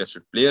ویڈیو کیسٹ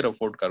پلیئر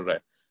افورڈ کر رہا ہے.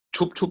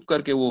 چھپ چھپ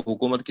کر کے, وہ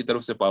حکومت کی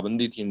طرف سے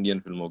پابندی تھی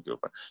انڈین فلموں کے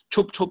اوپر,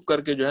 چھپ چھپ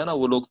کر کے جو ہے نا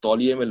وہ لوگ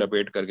تولیے میں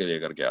لپیٹ کر کے لے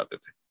کر کے آتے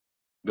تھے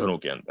گھروں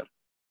کے اندر,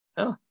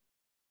 ہے نا.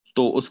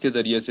 تو اس کے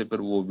ذریعے سے پھر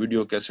وہ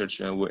ویڈیو کیسٹ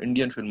جو ہیں وہ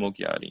انڈین فلموں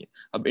کی آ رہی ہیں.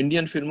 اب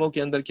انڈین فلموں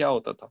کے اندر کیا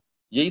ہوتا تھا,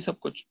 یہی سب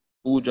کچھ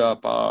پوجا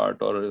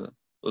پاٹ, اور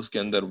اس کے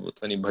اندر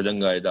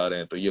بھجن گائے جا رہے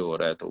ہیں, تو یہ ہو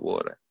رہا ہے تو وہ ہو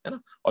رہا ہے نا.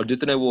 اور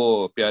جتنے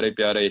وہ پیارے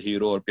پیارے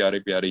ہیرو اور پیارے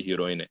پیارے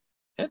ہیروئن ہیں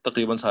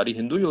تقریباً ساری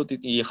ہندو ہی ہوتی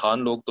تھی. یہ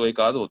خان لوگ تو ایک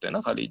آدھ ہوتے ہیں نا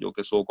خالی, جو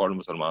کہ سو کالڈ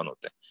مسلمان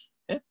ہوتے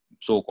ہیں,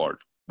 سو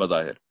کالڈ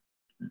بظاہر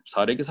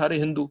سارے کے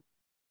سارے ہندو.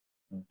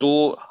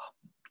 تو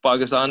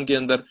پاکستان کے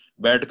اندر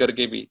بیٹھ کر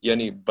کے بھی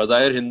یعنی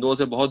بظاہر ہندوؤں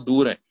سے بہت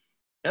دور ہیں,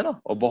 ہے نا,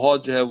 اور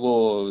بہت جو ہے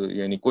وہ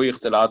یعنی کوئی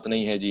اختلاط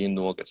نہیں ہے جی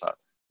ہندوؤں کے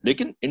ساتھ.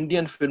 لیکن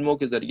انڈین فلموں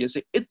کے ذریعے سے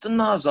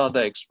اتنا زیادہ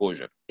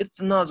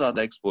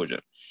ایکسپوجر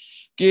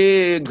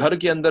کہ گھر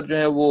کے اندر جو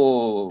ہے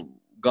وہ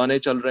گانے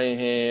چل رہے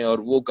ہیں, اور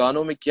وہ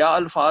گانوں میں کیا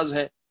الفاظ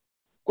ہیں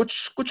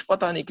کچھ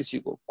پتہ نہیں کسی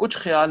کو, کچھ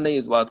خیال نہیں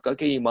اس بات کا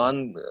کہ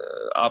ایمان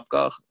آپ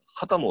کا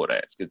ختم ہو رہا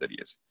ہے اس کے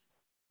ذریعے سے.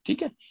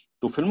 ٹھیک ہے,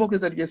 تو فلموں کے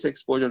ذریعے سے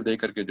ایکسپوجر دے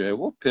کر کے جو ہے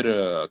وہ پھر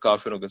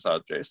کافروں کے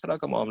ساتھ جو ہے اس طرح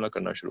کا معاملہ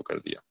کرنا شروع کر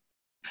دیا.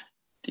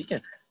 ٹھیک ہے,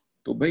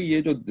 تو بھائی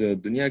یہ جو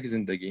دنیا کی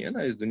زندگی ہے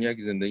نا, اس دنیا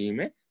کی زندگی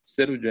میں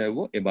صرف جو ہے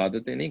وہ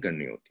عبادتیں نہیں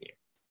کرنی ہوتی ہیں,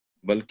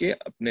 بلکہ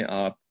اپنے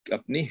آپ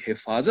اپنی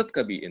حفاظت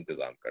کا بھی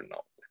انتظام کرنا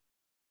ہوتا ہے.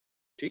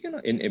 ٹھیک ہے نا,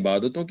 ان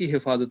عبادتوں کی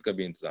حفاظت کا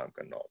بھی انتظام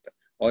کرنا ہوتا ہے.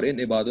 اور ان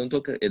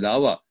عبادتوں کے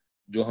علاوہ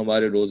جو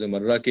ہمارے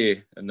روزمرہ کے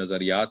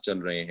نظریات چل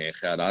رہے ہیں,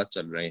 خیالات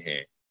چل رہے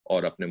ہیں,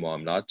 اور اپنے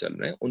معاملات چل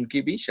رہے ہیں, ان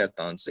کی بھی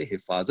شیطان سے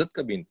حفاظت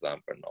کا بھی انتظام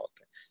کرنا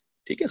ہوتا ہے.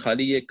 ٹھیک ہے,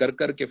 خالی یہ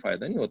کر کے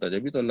فائدہ نہیں ہوتا.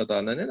 جبھی تو اللہ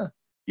تعالیٰ نے نا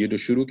یہ جو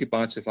شروع کی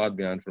 5 صفات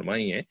بیان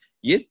فرمائی ہیں,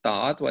 یہ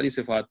طاعت والی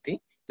صفات تھیں,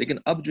 لیکن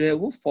اب جو ہے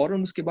وہ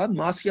فوراً اس کے بعد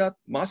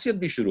معصیت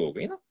بھی شروع ہو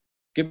گئی نا,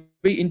 کہ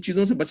بھئی ان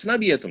چیزوں سے بچنا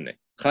بھی ہے. تم نے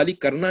خالی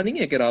کرنا نہیں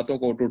ہے کہ راتوں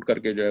کو اٹھ کر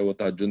کے جو ہے وہ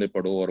تہجدیں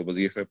پڑھو اور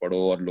وظیفے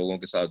پڑھو اور لوگوں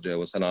کے ساتھ جو ہے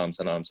وہ سلام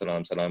سلام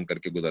سلام سلام کر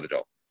کے گزر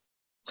جاؤ.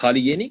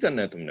 خالی یہ نہیں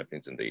کرنا ہے تم نے اپنی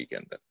زندگی کے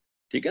اندر.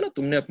 ٹھیک ہے نا,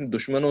 تم نے اپنے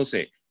دشمنوں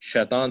سے,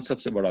 شیطان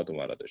سب سے بڑا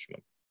تمہارا دشمن,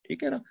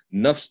 ٹھیک ہے نا,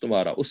 نفس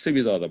تمہارا اس سے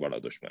بھی زیادہ بڑا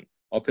دشمن,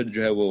 اور پھر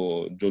جو ہے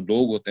وہ جو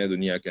لوگ ہوتے ہیں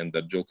دنیا کے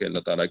اندر جو کہ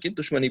اللہ تعالیٰ کی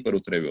دشمنی پر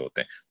اترے ہوئے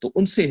ہوتے ہیں, تو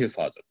ان سے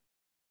حفاظت.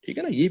 ٹھیک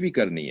ہے نا, یہ بھی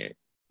کرنی ہے,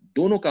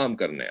 دونوں کام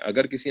کرنے ہیں.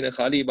 اگر کسی نے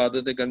خالی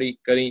عبادتیں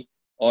کریں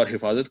اور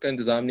حفاظت کا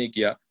انتظام نہیں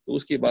کیا, تو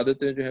اس کی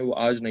عبادتیں جو ہے وہ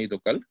آج نہیں تو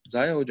کل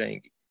ضائع ہو جائیں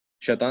گی.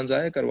 شیطان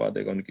ضائع کروا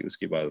دے گا اس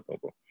کی عبادتوں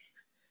کو.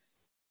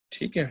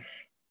 ٹھیک ہے,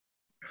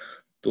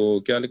 تو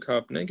کیا لکھا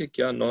آپ نے کہ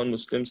کیا نان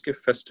مسلمز کے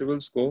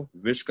فیسٹیولز کو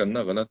وش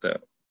کرنا غلط ہے؟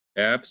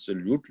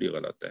 ایبسلیوٹلی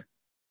غلط ہے,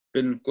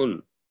 بالکل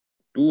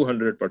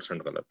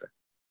 200% غلط ہے.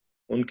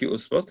 ان کی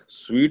اس وقت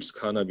سویٹس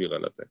کھانا بھی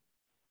غلط ہے.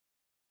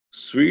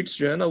 سویٹس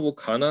جو ہے نا وہ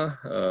کھانا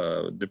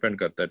ڈیپینڈ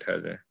کرتا ہے, ٹھہر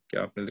جائیں,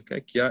 کیا آپ نے لکھا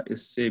ہے کیا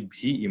اس سے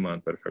بھی ایمان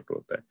پرفیکٹ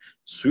ہوتا ہے؟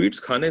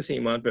 سویٹس کھانے سے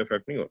ایمان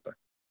پرفیکٹ نہیں ہوتا.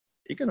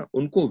 ٹھیک ہے نا,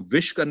 ان کو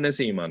وش کرنے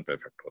سے ایمان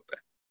پرفیکٹ ہوتا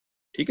ہے.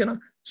 ٹھیک ہے نا,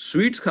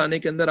 سویٹس کھانے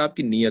کے اندر آپ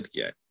کی نیت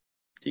کیا ہے.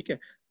 ٹھیک ہے,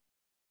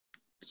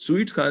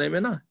 سویٹس کھانے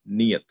میں نا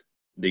نیت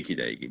دیکھی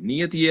جائے گی.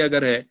 نیت یہ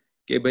اگر ہے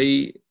کہ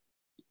بھئی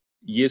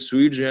یہ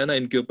سویٹ جو ہے نا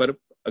ان کے اوپر,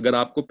 اگر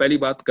آپ کو پہلی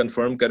بات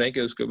کنفرم کریں کہ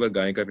اس کے اوپر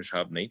گائے کا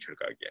پیشاب نہیں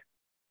چھڑکا گیا ہے,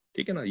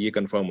 ٹھیک ہے نا, یہ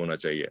کنفرم ہونا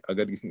چاہیے.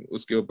 اگر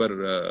اس کے اوپر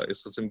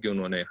اس قسم کی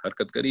انہوں نے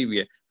حرکت کری ہوئی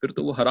ہے, پھر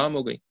تو وہ حرام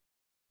ہو گئی.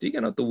 ٹھیک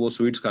ہے نا, تو وہ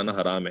سویٹس کھانا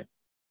حرام ہے.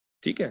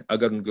 ٹھیک ہے,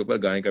 اگر ان کے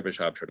اوپر گائے کا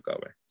پیشاب چھڑکا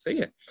ہوا ہے,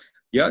 صحیح ہے,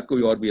 یا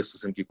کوئی اور بھی اس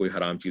قسم کی کوئی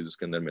حرام چیز اس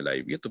کے اندر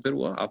ملائی ہوئی ہے, تو پھر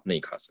وہ آپ نہیں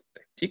کھا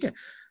سکتے. ٹھیک ہے,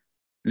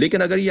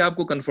 لیکن اگر یہ آپ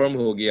کو کنفرم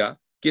ہو گیا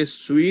کہ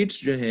سویٹس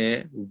جو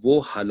ہیں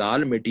وہ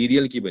حلال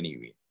میٹیریل کی بنی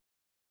ہوئی,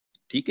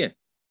 ٹھیک ہے,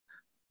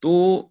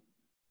 تو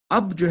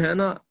اب جو ہے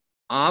نا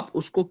آپ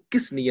اس کو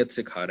کس نیت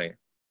سے کھا رہے ہیں؟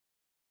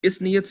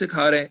 اس نیت سے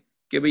کھا رہے ہیں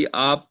کہ بھئی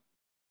آپ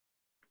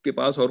کے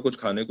پاس اور کچھ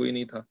کھانے کو ہی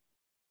نہیں تھا،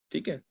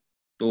 ٹھیک ہے،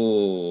 تو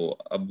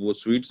اب وہ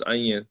سویٹس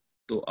آئی ہیں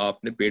تو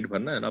آپ نے پیٹ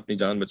بھرنا ہے نا، اپنی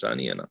جان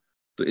بچانی ہے نا،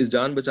 تو اس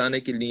جان بچانے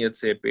کی نیت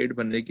سے، پیٹ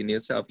بھرنے کی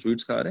نیت سے آپ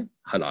سویٹس کھا رہے ہیں،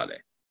 حلال ہے،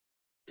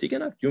 ٹھیک ہے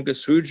نا، کیونکہ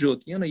سویٹس جو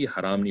ہوتی ہیں نا یہ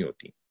حرام نہیں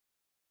ہوتی،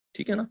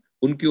 ٹھیک ہے نا،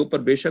 ان کے اوپر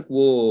بے شک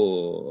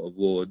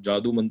وہ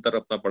جادو منتر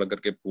اپنا پڑھ کر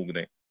کے پھونک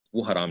دیں،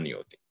 وہ حرام نہیں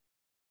ہوتی،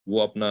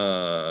 وہ اپنا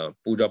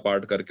پوجا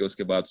پاٹ کر کے اس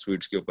کے بعد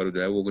سویٹس کے اوپر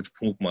جو ہے وہ کچھ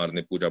پھونک مار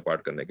دیں پوجا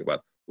پاٹ کرنے کے بعد،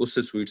 اس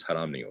سے سویٹس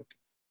حرام نہیں ہوتی،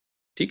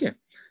 ٹھیک ہے،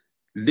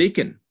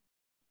 لیکن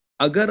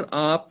اگر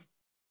آپ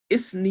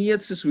اس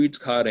نیت سے سویٹس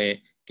کھا رہے ہیں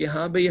کہ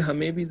ہاں بھئی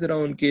ہمیں بھی ذرا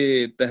ان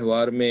کے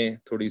تہوار میں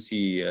تھوڑی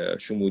سی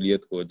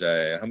شمولیت ہو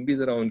جائے، ہم بھی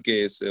ذرا ان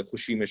کے اس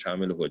خوشی میں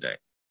شامل ہو جائیں،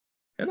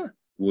 ہے نا،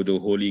 وہ جو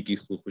ہولی کی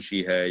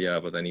خوشی ہے یا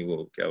پتہ نہیں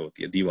وہ کیا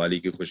ہوتی ہے، دیوالی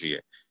کی خوشی ہے،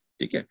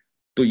 ٹھیک ہے،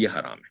 تو یہ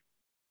حرام ہے،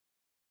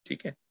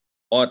 ٹھیک ہے،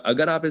 اور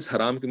اگر آپ اس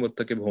حرام کے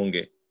مرتکب ہوں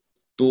گے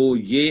تو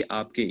یہ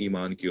آپ کے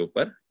ایمان کے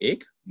اوپر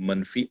ایک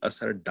منفی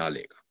اثر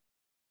ڈالے گا،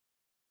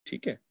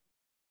 ٹھیک ہے،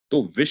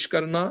 تو وش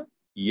کرنا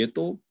یہ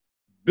تو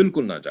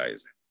بالکل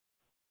ناجائز ہے،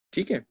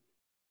 ٹھیک ہے،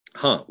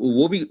 ہاں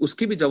وہ بھی اس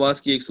کی بھی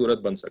جواز کی ایک صورت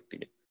بن سکتی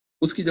ہے،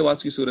 اس کی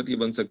جواز کی صورت یہ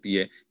بن سکتی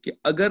ہے کہ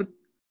اگر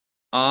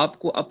آپ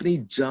کو اپنی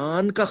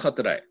جان کا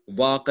خطرہ ہے،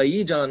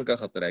 واقعی جان کا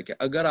خطرہ ہے کہ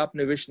اگر آپ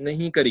نے وش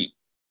نہیں کری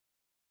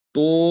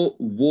تو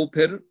وہ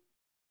پھر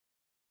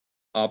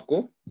آپ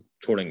کو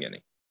چھوڑیں گے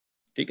نہیں،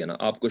 ٹھیک ہے نا،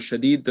 آپ کو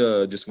شدید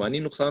جسمانی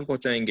نقصان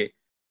پہنچائیں گے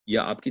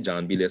یا آپ کی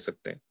جان بھی لے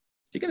سکتے ہیں،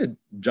 ٹھیک ہے نا،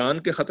 جان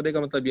کے خطرے کا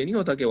مطلب یہ نہیں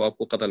ہوتا کہ وہ آپ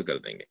کو قتل کر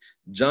دیں گے،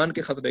 جان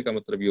کے خطرے کا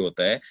مطلب یہ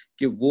ہوتا ہے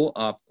کہ وہ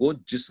آپ کو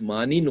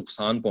جسمانی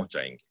نقصان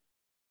پہنچائیں گے،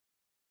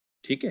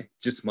 ٹھیک ہے،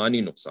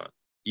 جسمانی نقصان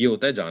یہ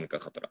ہوتا ہے جان کا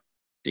خطرہ،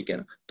 ٹھیک ہے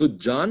نا، تو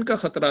جان کا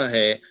خطرہ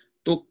ہے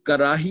تو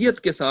کراہیت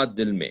کے ساتھ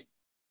دل میں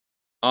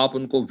آپ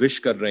ان کو وش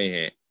کر رہے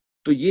ہیں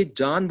تو یہ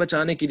جان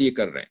بچانے کے لیے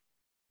کر رہے ہیں،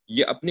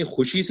 یہ اپنی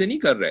خوشی سے نہیں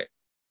کر رہے،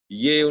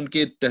 یہ ان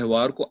کے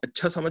تہوار کو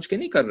اچھا سمجھ کے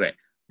نہیں کر رہے،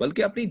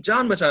 بلکہ اپنی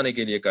جان بچانے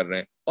کے لیے کر رہے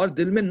ہیں اور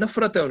دل میں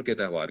نفرت ہے ان کے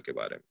تہوار کے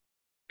بارے میں،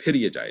 پھر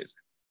یہ جائز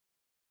ہے،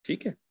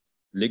 ٹھیک ہے،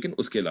 لیکن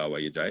اس کے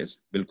علاوہ یہ جائز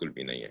بالکل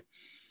بھی نہیں ہے،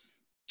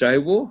 چاہے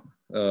وہ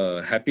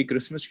ہیپی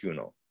کرسمس کیوں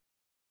نہ ہو،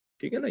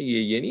 ٹھیک ہے نا،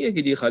 یہ نہیں ہے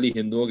کہ یہ خالی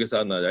ہندوؤں کے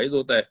ساتھ ناجائز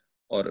ہوتا ہے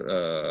اور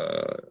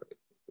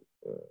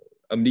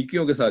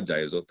امریکیوں کے ساتھ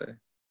جائز ہوتا ہے،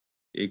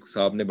 ایک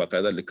صاحب نے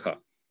باقاعدہ لکھا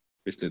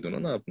پچھلے دنوں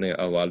نا اپنے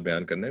احوال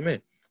بیان کرنے میں،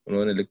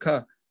 انہوں نے لکھا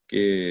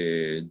کہ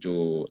جو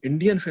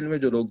انڈین فلمیں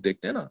جو لوگ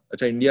دیکھتے ہیں نا،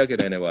 اچھا انڈیا کے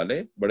رہنے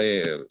والے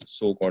بڑے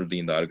سو کالڈ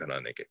دیندار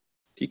گھرانے کے،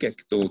 ٹھیک ہے،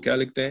 تو وہ کیا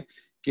لکھتے ہیں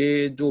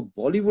کہ جو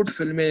بالی ووڈ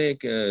فلمیں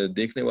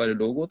دیکھنے والے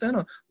لوگ ہوتے ہیں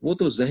نا وہ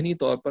تو ذہنی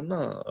طور پر نا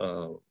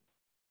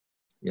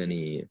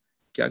یعنی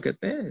کیا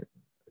کہتے ہیں،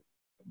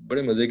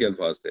 بڑے مزے کے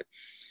الفاظ تھے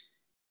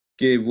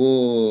کہ وہ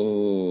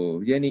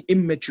یعنی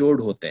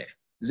اممیچورڈ ہوتے ہیں،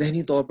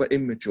 ذہنی طور پر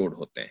اممیچورڈ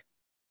ہوتے ہیں،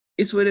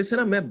 اس وجہ سے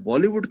نا میں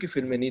بالی ووڈ کی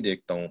فلمیں نہیں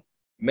دیکھتا ہوں،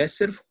 میں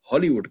صرف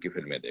ہالی ووڈ کی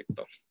فلمیں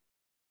دیکھتا ہوں،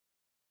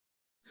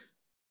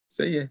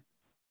 صحیح ہے،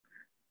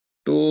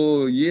 تو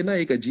یہ نا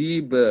ایک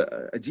عجیب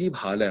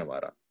حال ہے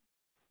ہمارا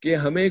کہ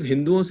ہمیں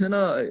ہندوؤں سے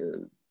نا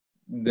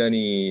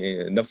یعنی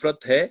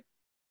نفرت ہے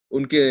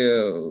ان کے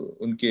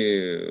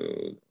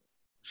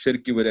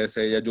شرک کی وجہ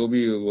سے، یا جو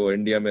بھی وہ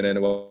انڈیا میں رہنے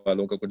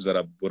والوں کا کچھ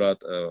ذرا برا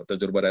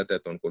تجربہ رہتا ہے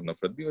تو ان کو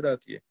نفرت بھی ہو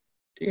جاتی ہے،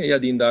 ٹھیک ہے، یا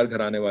دیندار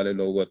گھرانے والے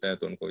لوگ ہوتے ہیں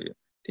تو ان کو یہ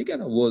ٹھیک ہے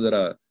نا، وہ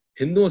ذرا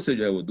ہندوؤں سے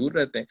جو ہے وہ دور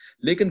رہتے ہیں،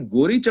 لیکن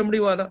گوری چمڑی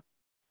والا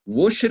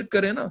وہ شرک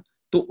کرے نا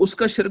تو اس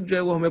کا شرک جو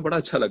ہے وہ ہمیں بڑا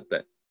اچھا لگتا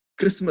ہے،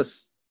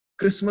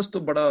 کرسمس تو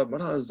بڑا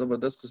بڑا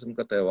زبردست قسم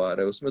کا تہوار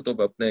ہے، اس میں تو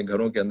اپنے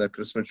گھروں کے اندر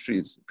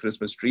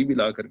کرسمس ٹری بھی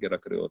لا کر کے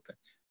رکھ رہے ہوتے ہیں،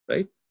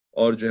 رائٹ،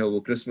 اور جو ہے وہ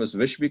کرسمس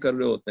وش بھی کر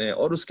رہے ہوتے ہیں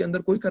اور اس کے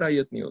اندر کوئی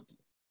کراہیت نہیں ہوتی،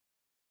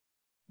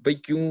 بھئی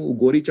کیوں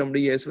گوری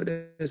چمڑی ہے اس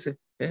وجہ سے،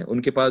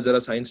 ان کے پاس ذرا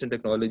سائنس اینڈ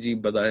ٹیکنالوجی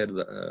بظاہر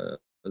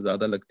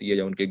زیادہ لگتی ہے،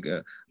 یا ان کے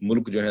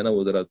ملک جو ہے نا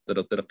وہ ذرا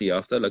ترقی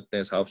یافتہ لگتے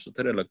ہیں، صاف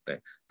ستھرے لگتے ہیں،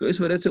 تو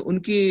اس وجہ سے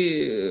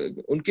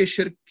ان کے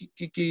شرک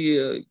کی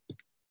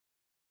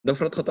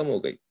نفرت ختم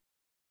ہو گئی،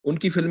 ان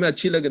کی فلمیں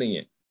اچھی لگ رہی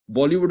ہیں،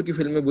 بالی ووڈ کی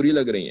فلمیں بری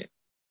لگ رہی ہیں،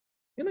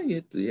 ہے نا،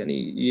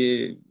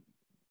 یہ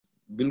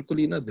بالکل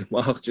ہی نا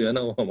دماغ جو ہے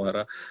نا وہ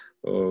ہمارا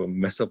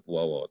میس اپ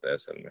ہوا ہوتا ہے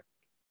اصل میں،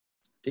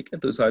 ٹھیک ہے،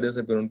 تو سارے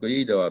سے پھر ان کو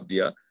یہی جواب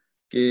دیا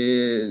کہ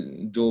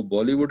جو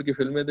بالی ووڈ کی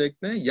فلمیں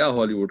دیکھتے ہیں یا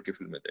ہالی ووڈ کی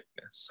فلمیں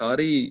دیکھتے ہیں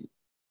ساری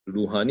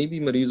روحانی بھی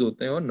مریض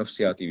ہوتے ہیں اور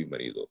نفسیاتی بھی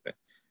مریض ہوتے ہیں،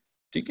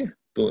 ٹھیک ہے،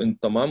 تو ان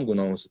تمام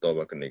گناہوں سے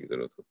توبہ کرنے کی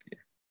ضرورت ہوتی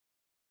ہے،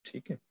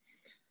 ٹھیک ہے،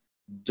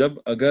 جب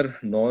اگر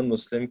نان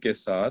مسلم کے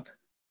ساتھ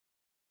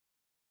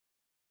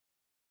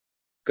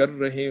کر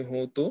رہے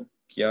ہوں تو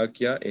کیا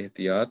کیا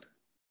احتیاط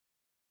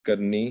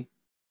کرنی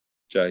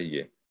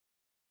چاہیے،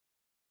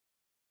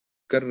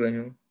 کر رہے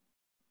ہوں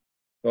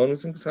نان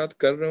مسلم کے ساتھ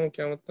کر رہے ہوں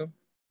کیا مطلب،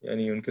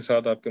 یعنی ان کے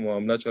ساتھ آپ کا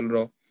معاملہ چل رہا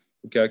ہو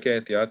تو کیا کیا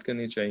احتیاط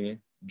کرنی چاہیے،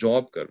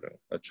 جاب کر رہے ہوں،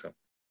 اچھا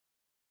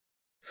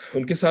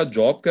ان کے ساتھ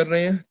جاب کر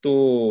رہے ہیں تو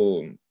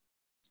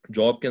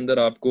جاب کے اندر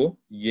آپ کو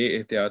یہ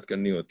احتیاط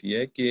کرنی ہوتی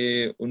ہے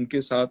کہ ان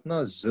کے ساتھ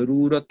نا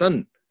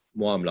ضرورتاً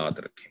معاملات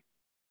رکھیں،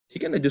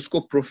 ٹھیک ہے نا، جس کو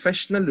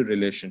پروفیشنل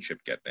ریلیشن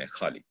شپ کہتے ہیں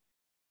خالی،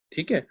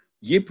 ٹھیک ہے،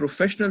 یہ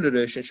پروفیشنل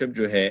ریلیشن شپ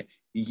جو ہے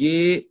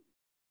یہ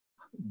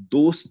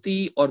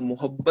دوستی اور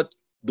محبت،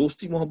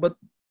 دوستی محبت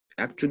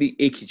ایکچولی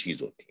ایک ہی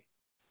چیز ہوتی ہے،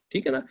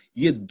 ٹھیک ہے نا،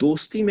 یہ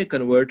دوستی میں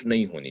کنورٹ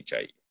نہیں ہونی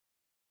چاہیے،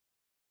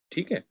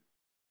 ٹھیک ہے،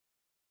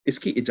 اس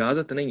کی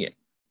اجازت نہیں ہے،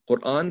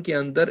 قرآن کے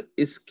اندر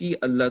اس کی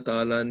اللہ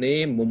تعالیٰ نے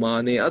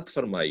ممانعت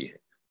فرمائی ہے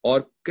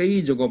اور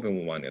کئی جگہوں پہ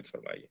ممانعت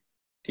فرمائی ہے،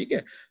 ٹھیک ہے۔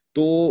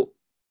 تو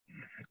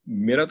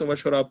میرا تو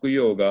مشورہ آپ کو یہ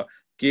ہوگا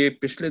کہ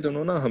پچھلے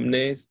دنوں نا ہم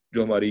نے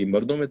جو ہماری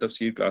مردوں میں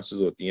تفسیر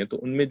کلاسز ہوتی ہیں تو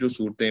ان میں جو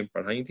صورتیں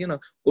پڑھائی تھیں نا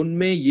ان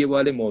میں یہ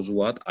والے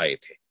موضوعات آئے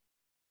تھے،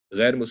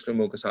 غیر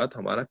مسلموں کے ساتھ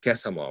ہمارا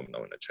کیسا معاملہ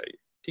ہونا چاہیے،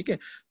 ٹھیک ہے۔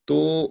 تو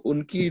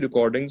ان کی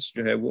ریکارڈنگز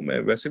جو ہے وہ میں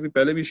ویسے بھی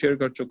پہلے بھی شیئر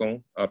کر چکا ہوں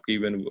آپ کی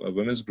ایون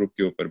ویمنس گروپ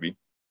کے اوپر بھی،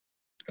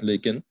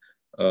 لیکن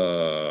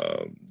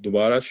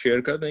دوبارہ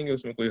شیئر کر دیں گے،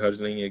 اس میں کوئی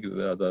حرج نہیں ہے کہ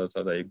زیادہ سے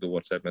زیادہ ایک دو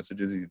واٹس ایپ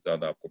میسیجز ہی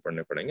زیادہ آپ کو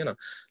پڑھنے پڑیں گے نا،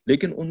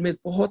 لیکن ان میں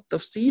بہت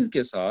تفصیل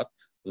کے ساتھ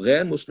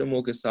غیر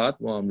مسلموں کے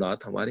ساتھ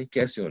معاملات ہمارے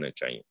کیسے ہونے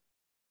چاہیے،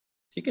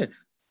 ٹھیک ہے،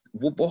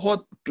 وہ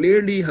بہت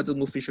کلیئرلی حضرت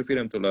مفتی شفیع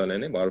رحمۃ اللہ علیہ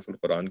نے معارف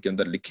القرآن کے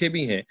اندر لکھے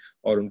بھی ہیں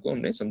اور ان کو ہم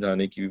نے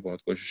سمجھانے کی بھی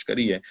بہت کوشش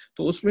کری ہے۔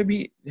 تو اس میں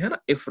بھی ہے نا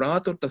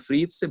افراط اور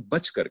تفریط سے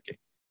بچ کر کے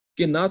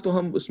کہ نہ تو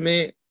ہم اس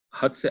میں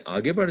حد سے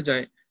آگے بڑھ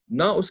جائیں،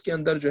 نہ اس کے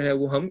اندر جو ہے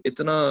وہ ہم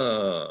اتنا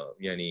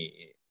یعنی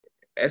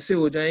ایسے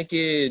ہو جائیں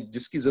کہ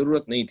جس کی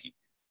ضرورت نہیں تھی،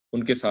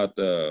 ان کے ساتھ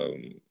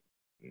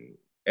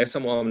ایسا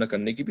معاملہ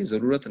کرنے کی بھی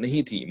ضرورت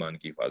نہیں تھی ایمان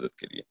کی حفاظت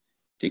کے لیے،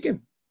 ٹھیک ہے۔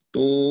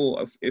 تو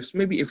اس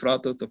میں بھی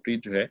افراط اور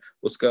تفریط جو ہے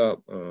اس کا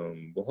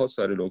بہت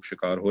سارے لوگ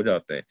شکار ہو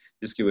جاتے ہیں،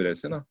 جس کی وجہ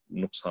سے نا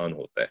نقصان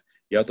ہوتا ہے،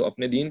 یا تو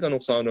اپنے دین کا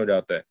نقصان ہو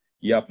جاتا ہے،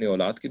 یا اپنے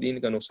اولاد کے دین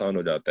کا نقصان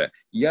ہو جاتا ہے،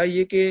 یا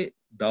یہ کہ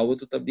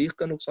دعوت و تبلیغ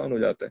کا نقصان ہو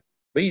جاتا ہے۔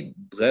 بھئی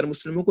غیر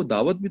مسلموں کو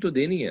دعوت بھی تو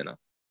دینی ہے نا،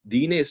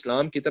 دین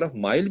اسلام کی طرف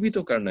مائل بھی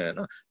تو کرنا ہے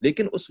نا،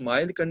 لیکن اس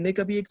مائل کرنے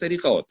کا بھی ایک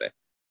طریقہ ہوتا ہے۔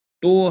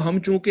 تو ہم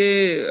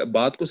چونکہ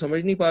بات کو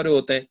سمجھ نہیں پا رہے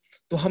ہوتے ہیں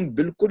تو ہم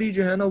بالکل ہی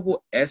جو ہے نا وہ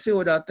ایسے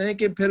ہو جاتے ہیں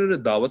کہ پھر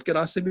دعوت کے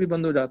راستے بھی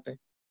بند ہو جاتے ہیں۔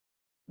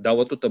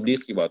 دعوت و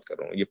تبلیغ کی بات کر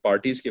رہا ہوں، یہ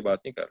پارٹیز کی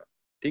بات نہیں کر رہا،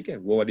 ٹھیک ہے،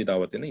 وہ والی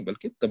دعوتیں نہیں،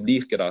 بلکہ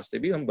تبلیغ کے راستے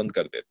بھی ہم بند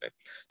کر دیتے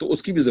ہیں، تو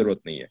اس کی بھی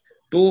ضرورت نہیں ہے۔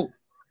 تو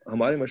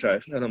ہمارے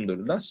مشائخ نے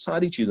الحمدللہ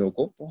ساری چیزوں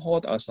کو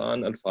بہت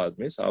آسان الفاظ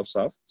میں صاف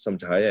صاف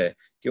سمجھایا ہے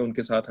کہ ان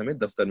کے ساتھ ہمیں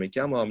دفتر میں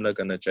کیا معاملہ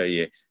کرنا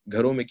چاہیے،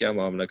 گھروں میں کیا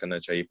معاملہ کرنا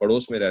چاہیے،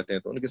 پڑوس میں رہتے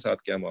ہیں تو ان کے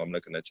ساتھ کیا معاملہ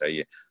کرنا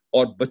چاہیے،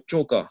 اور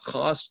بچوں کا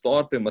خاص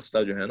طور پہ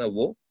مسئلہ جو ہے نا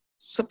وہ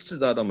سب سے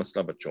زیادہ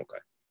مسئلہ بچوں کا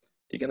ہے،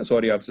 ٹھیک ہے نا۔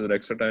 سوری آپ سے ذرا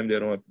ایکسٹرا ٹائم دے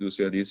رہا ہوں، آپ کی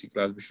دوسری حدیث کی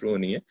کلاس بھی شروع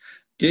ہونی ہے،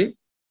 کہ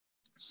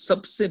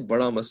سب سے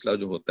بڑا مسئلہ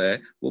جو ہوتا ہے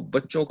وہ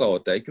بچوں کا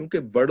ہوتا ہے، کیونکہ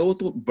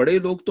بڑے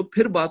لوگ تو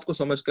پھر بات کو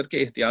سمجھ کر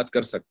کے احتیاط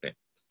کر سکتے ہیں،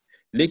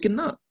 لیکن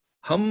نا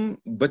ہم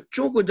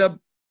بچوں کو جب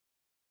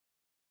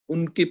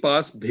ان کے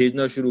پاس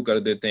بھیجنا شروع کر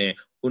دیتے ہیں،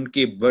 ان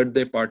کی برتھ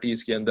ڈے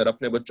پارٹیز کے اندر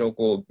اپنے بچوں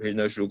کو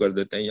بھیجنا شروع کر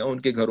دیتے ہیں، یا ان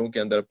کے گھروں کے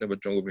اندر اپنے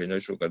بچوں کو بھیجنا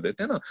شروع کر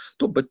دیتے ہیں نا،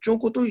 تو بچوں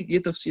کو تو یہ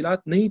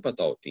تفصیلات نہیں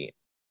پتہ ہوتی ہیں،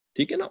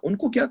 ٹھیک ہے نا، ان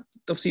کو کیا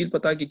تفصیل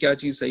پتا کہ کیا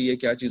چیز صحیح ہے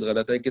کیا چیز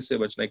غلط ہے، کس سے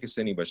بچنا ہے کس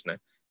سے نہیں بچنا ہے،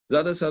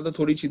 زیادہ سے زیادہ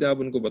تھوڑی چیزیں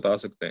آپ ان کو بتا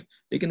سکتے ہیں،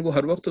 لیکن وہ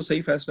ہر وقت تو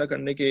صحیح فیصلہ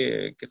کرنے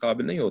کے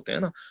قابل نہیں ہوتے ہیں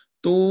نا۔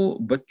 تو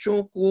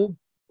بچوں کو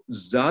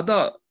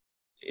زیادہ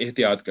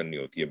احتیاط کرنی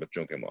ہوتی ہے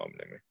بچوں کے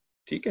معاملے میں،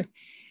 ٹھیک ہے۔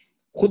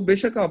 خود بے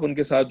شک آپ ان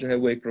کے ساتھ جو ہے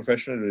وہ ایک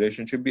پروفیشنل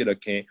ریلیشن شپ بھی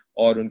رکھیں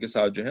اور ان کے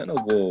ساتھ جو ہے نا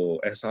وہ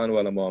احسان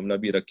والا معاملہ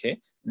بھی رکھیں،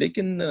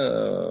 لیکن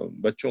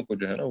بچوں کو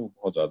جو ہے نا وہ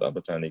بہت زیادہ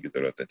بچانے کی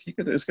ضرورت ہے، ٹھیک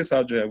ہے۔ تو اس کے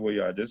ساتھ جو ہے وہ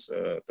یہ عاجز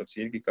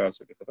تفسیر کی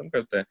کلاس ختم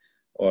کرتا ہے،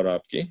 اور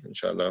آپ کی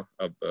انشاءاللہ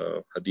اب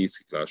حدیث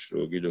کی کلاس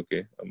شروع ہوگی، جو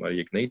کہ ہماری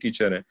ایک نئی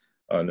ٹیچر ہیں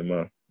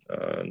عالمہ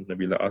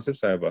نبیلہ آصف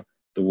صاحبہ،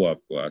 تو وہ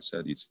آپ کو آج سے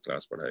حدیث کی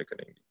کلاس پڑھایا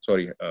کریں گی،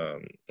 سوری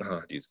ہاں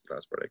حدیث کی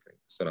کلاس پڑھایا کریں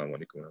گی۔ السلام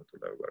علیکم و رحمۃ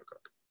اللہ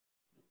وبرکاتہ۔